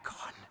it back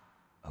on.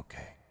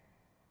 Okay.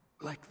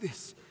 Like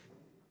this,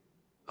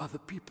 other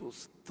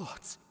people's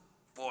thoughts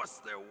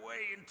force their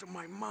way into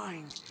my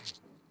mind.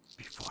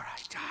 Before I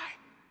die,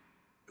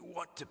 I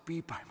want to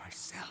be by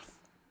myself.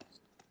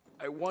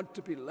 I want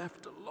to be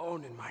left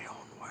alone in my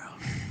own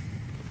world.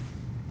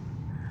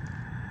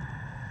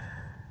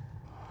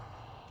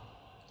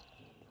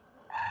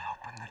 I'll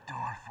open the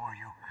door for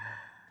you.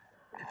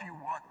 If you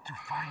want to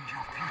find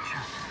your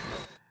future,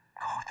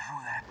 go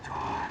through that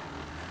door.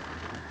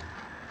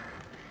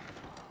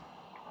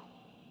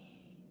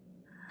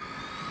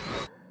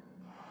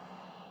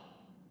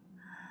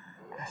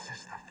 This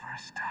is the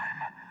first time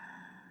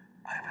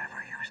I've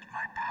ever used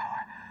my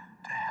power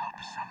to help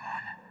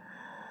someone.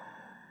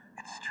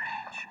 It's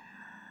strange.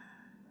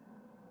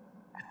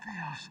 It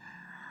feels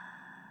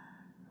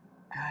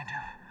kind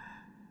of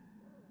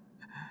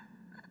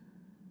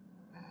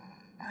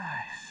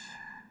nice.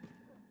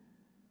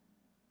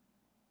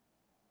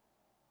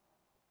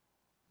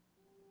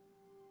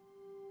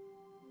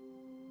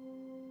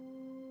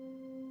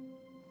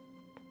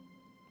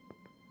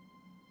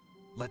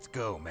 Let's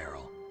go,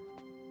 Meryl.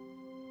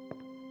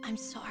 I'm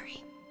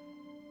sorry.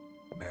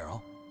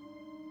 Meryl?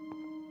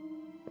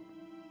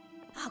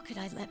 How could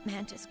I let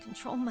Mantis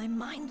control my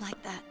mind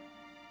like that?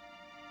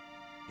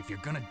 If you're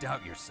gonna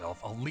doubt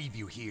yourself, I'll leave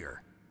you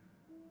here.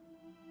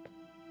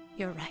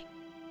 You're right.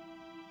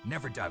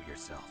 Never doubt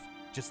yourself.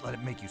 Just let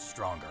it make you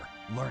stronger.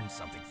 Learn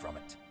something from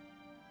it.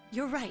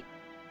 You're right.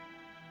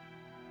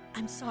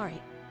 I'm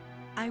sorry.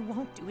 I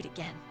won't do it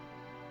again.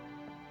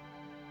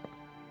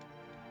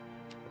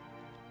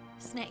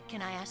 Snake,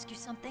 can I ask you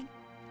something?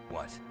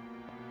 What?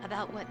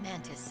 About what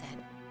Mantis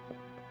said.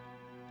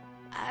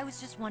 I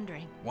was just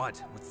wondering. What?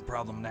 What's the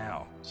problem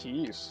now?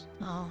 Jeez.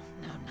 Oh,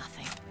 no,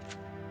 nothing.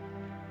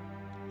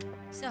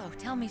 So,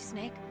 tell me,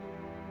 Snake.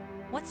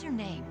 What's your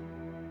name?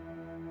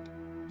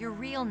 Your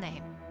real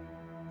name?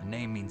 A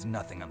name means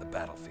nothing on the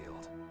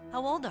battlefield.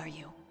 How old are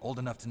you? Old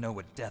enough to know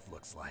what death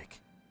looks like.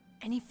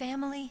 Any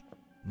family?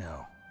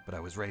 No, but I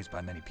was raised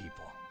by many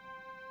people.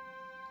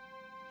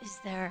 Is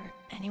there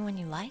anyone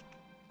you like?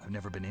 I've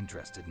never been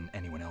interested in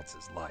anyone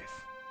else's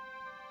life.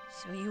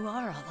 So you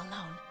are all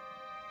alone.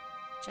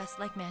 Just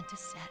like Mantis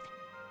said.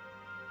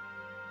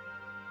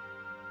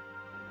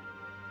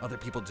 Other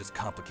people just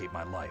complicate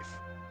my life.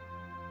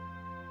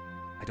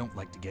 I don't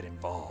like to get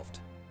involved.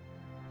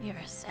 You're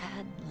a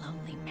sad,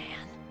 lonely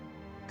man.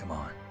 Come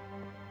on,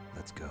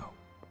 let's go.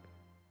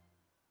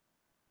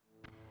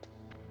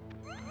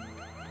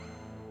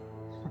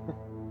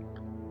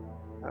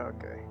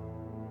 Okay.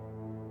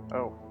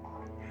 Oh.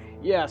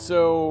 Yeah,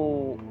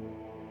 so...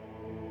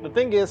 The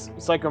thing is,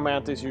 Psycho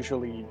Mantis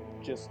usually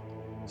just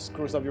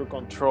screws up your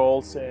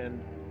controls and...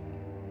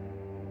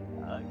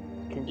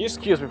 can you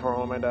excuse me for a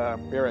moment?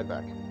 Be right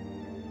back.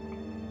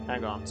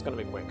 Hang on, it's gonna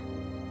be quick.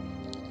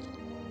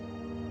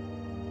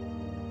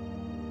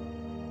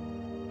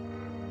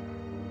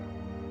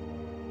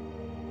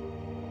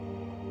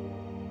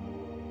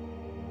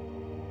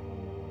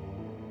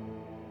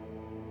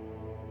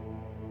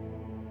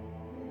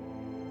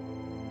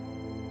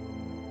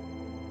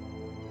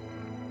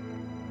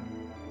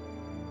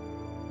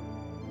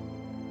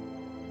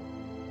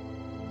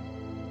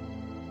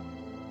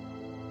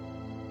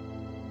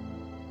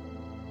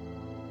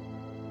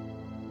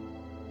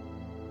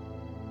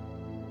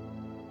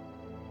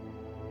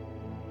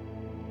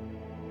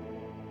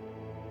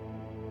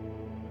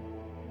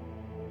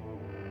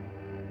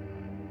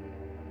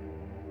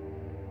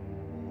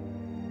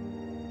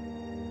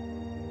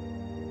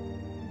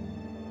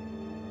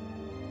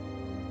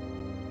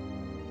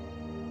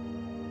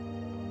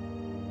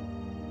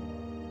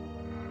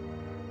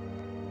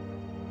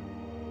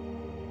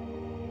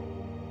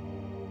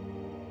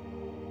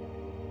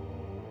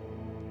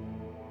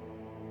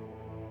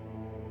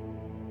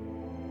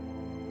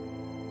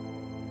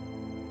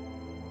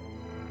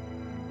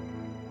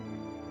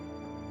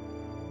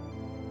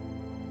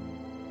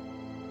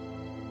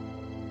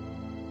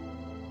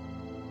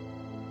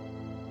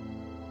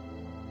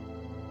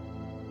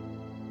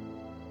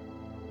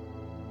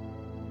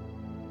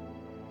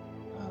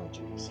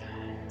 jeez.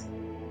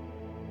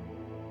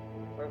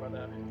 Sorry about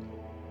that.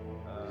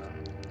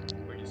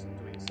 We're just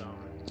doing some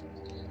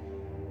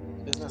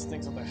business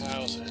things at the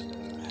house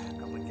and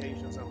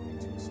complications I will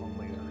need to solve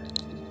later.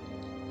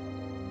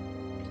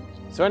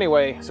 So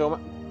anyway, so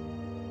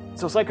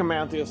Psycho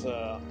Mantis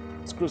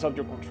screws up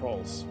your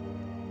controls.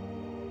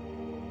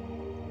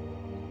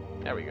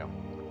 There we go.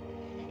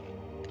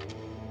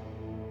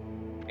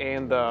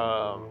 And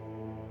the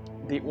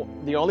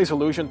only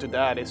solution to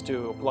that is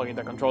to plug in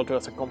the control to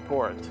a second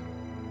port.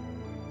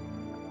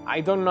 I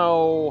don't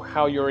know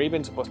how you're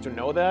even supposed to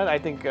know that. I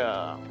think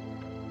the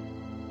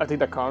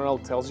kernel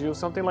tells you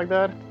something like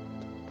that.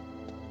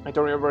 I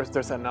don't remember if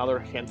there's another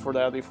hint for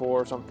that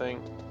before or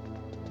something.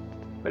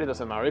 But it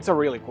doesn't matter. It's a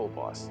really cool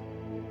boss.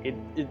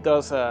 It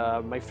does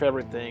my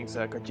favorite things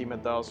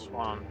Kojima does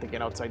on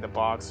thinking outside the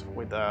box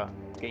with the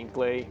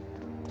gameplay.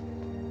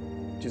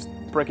 Just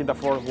breaking the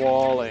fourth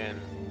wall and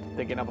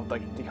thinking about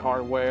the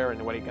hardware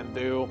and what it can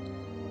do.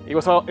 It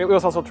was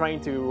also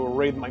trying to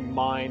read my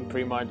mind,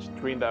 pretty much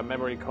reading the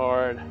memory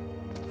card.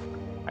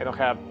 I don't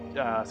have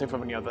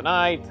Symphony of the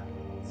Night,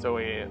 so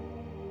you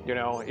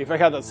know, if I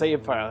had that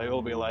save file, it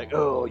will be like,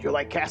 oh, you're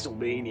like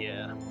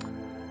Castlevania.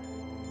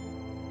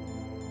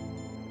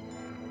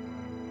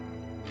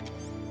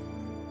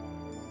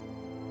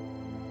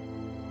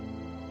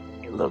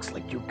 It looks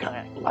like you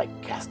kind of like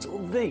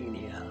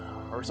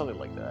Castlevania, or something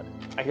like that.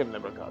 I have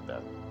never got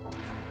that.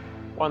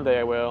 One day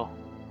I will.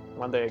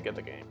 One day I get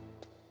the game.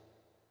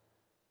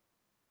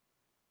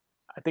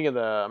 I think in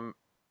the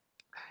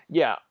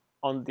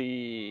on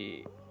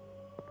the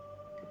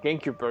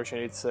GameCube version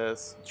it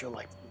says you're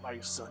like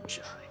Mario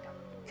Sunshine.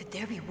 Could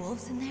there be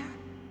wolves in there?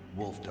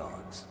 Wolf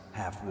dogs.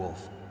 Half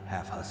wolf,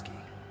 half husky.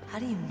 How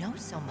do you know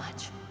so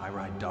much? I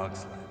ride dog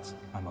sleds.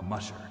 I'm a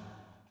musher.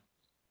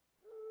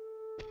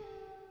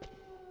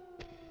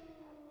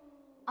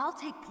 I'll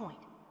take point.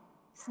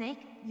 Snake,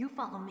 you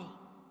follow me.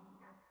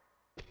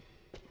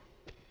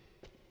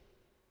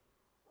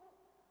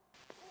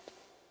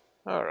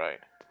 Alright.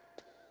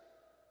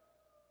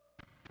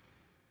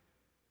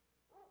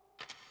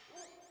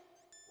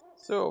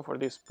 So for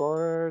this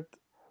part,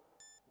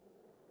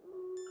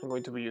 I'm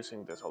going to be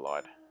using this a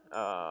lot.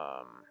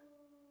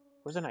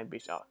 Where's the Night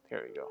Beach? Oh,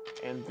 here we go.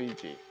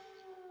 NVG.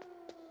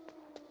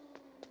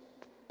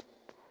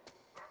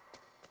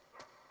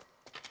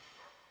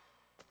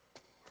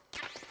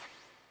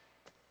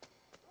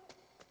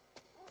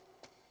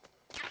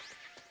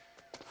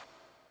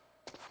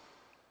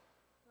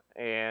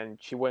 And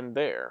she went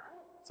there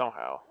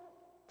somehow.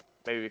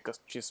 Maybe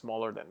because she's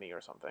smaller than me or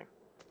something.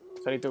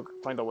 So I need to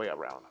find a way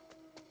around.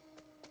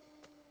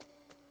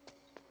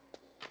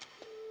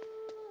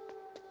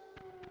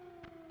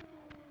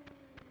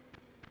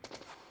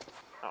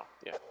 Oh,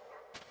 yeah.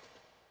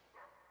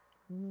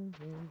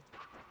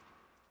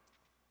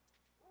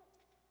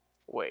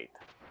 Wait.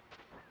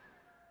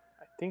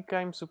 I think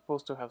I'm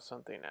supposed to have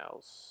something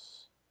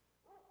else.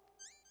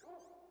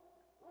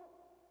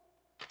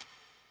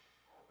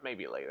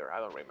 Maybe later, I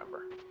don't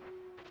remember.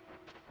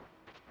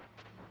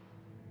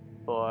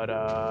 But,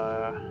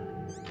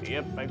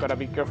 yep, I gotta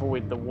be careful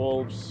with the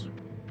wolves.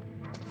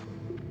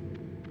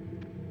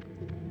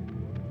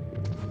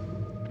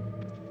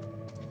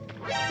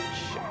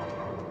 Shit.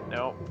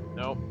 No,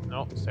 no,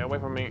 no, stay away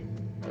from me.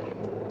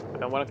 I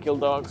don't want to kill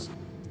dogs.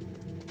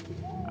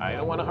 I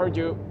don't want to hurt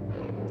you.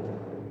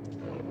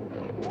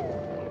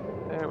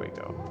 There we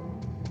go.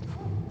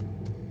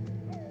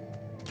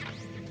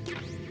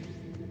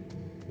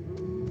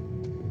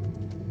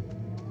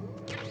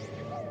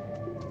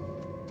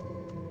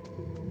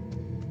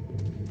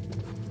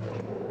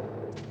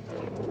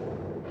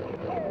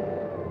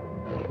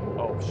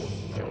 Oh,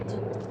 shit.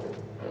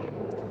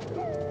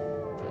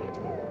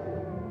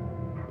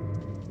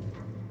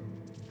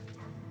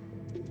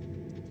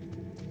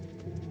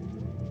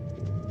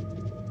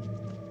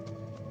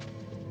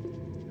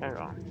 Hang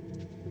on.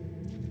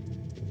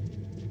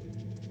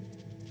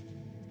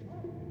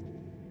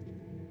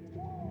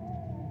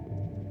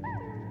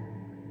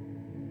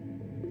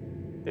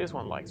 This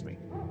one likes me.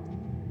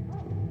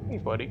 Hey,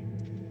 buddy.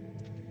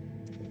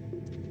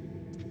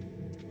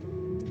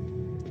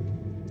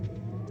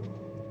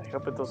 I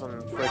hope it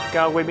doesn't freak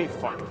out with me.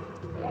 Fuck.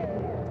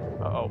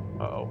 Uh-oh,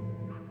 uh-oh.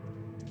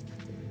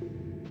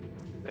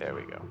 There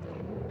we go.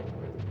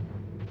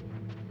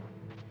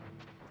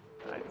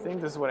 I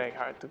think this is where I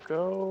had to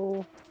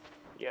go.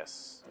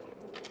 Yes.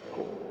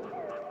 Cool.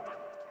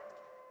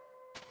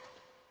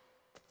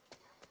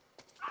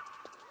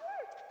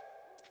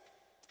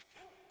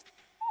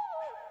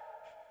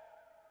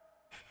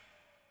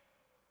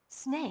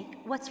 Snake,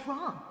 what's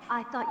wrong?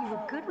 I thought you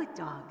were good with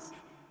dogs.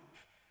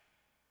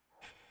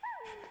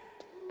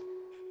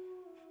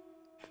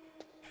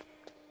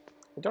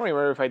 I don't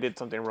remember if I did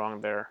something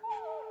wrong there.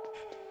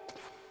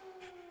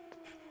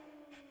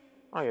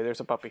 Oh yeah, there's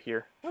a puppy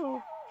here.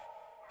 Hello.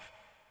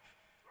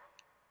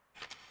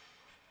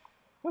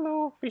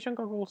 Hello, fish and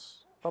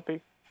goggles,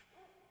 puppy.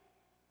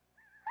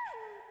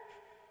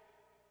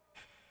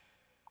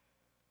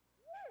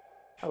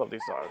 I love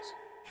these dogs.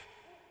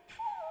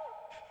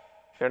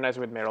 They're nice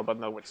with Meryl, but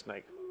not with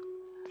Snake.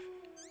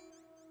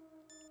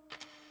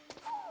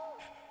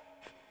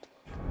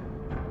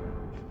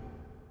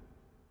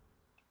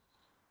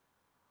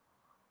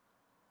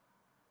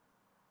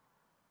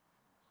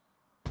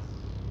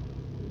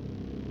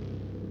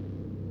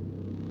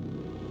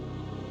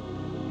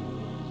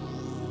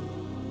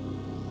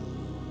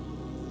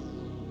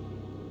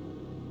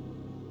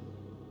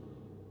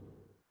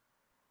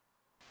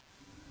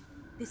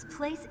 This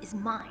place is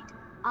mine.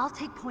 I'll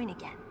take point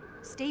again.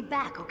 Stay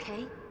back,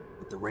 okay?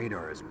 But the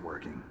radar isn't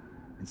working.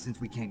 And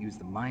since we can't use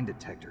the mine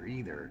detector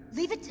either...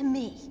 Leave it to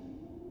me.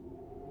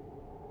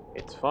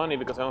 It's funny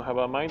because I don't have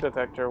a mine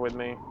detector with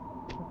me.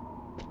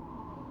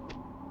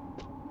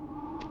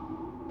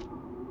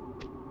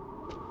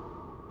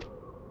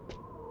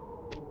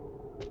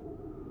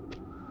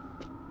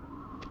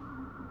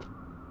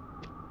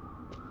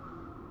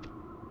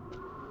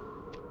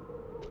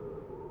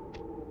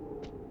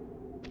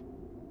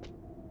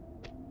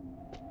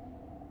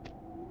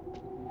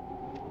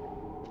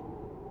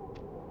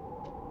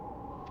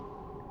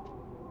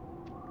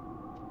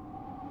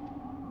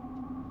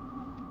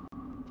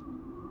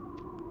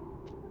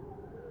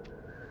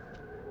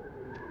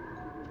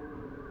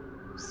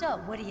 So,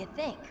 what do you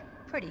think?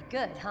 Pretty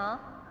good, huh?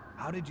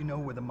 How did you know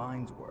where the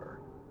mines were?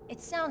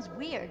 It sounds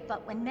weird,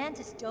 but when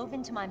Mantis dove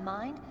into my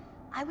mind,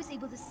 I was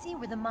able to see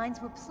where the mines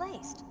were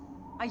placed.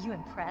 Are you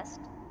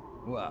impressed?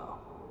 Well,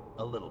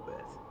 a little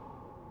bit.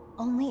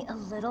 Only a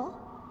little?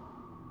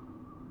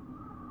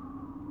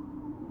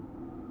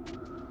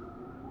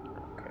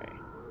 Okay.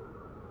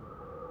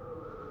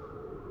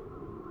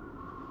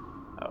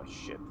 Oh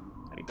shit.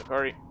 I need to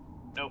hurry.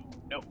 Nope,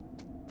 nope.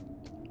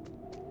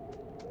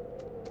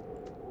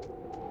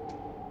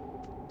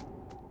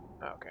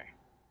 Okay.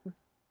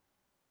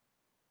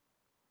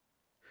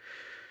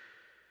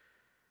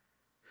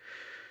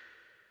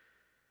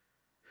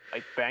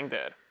 I banged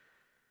that.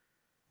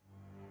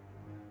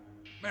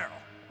 Meryl.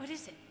 What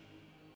is it?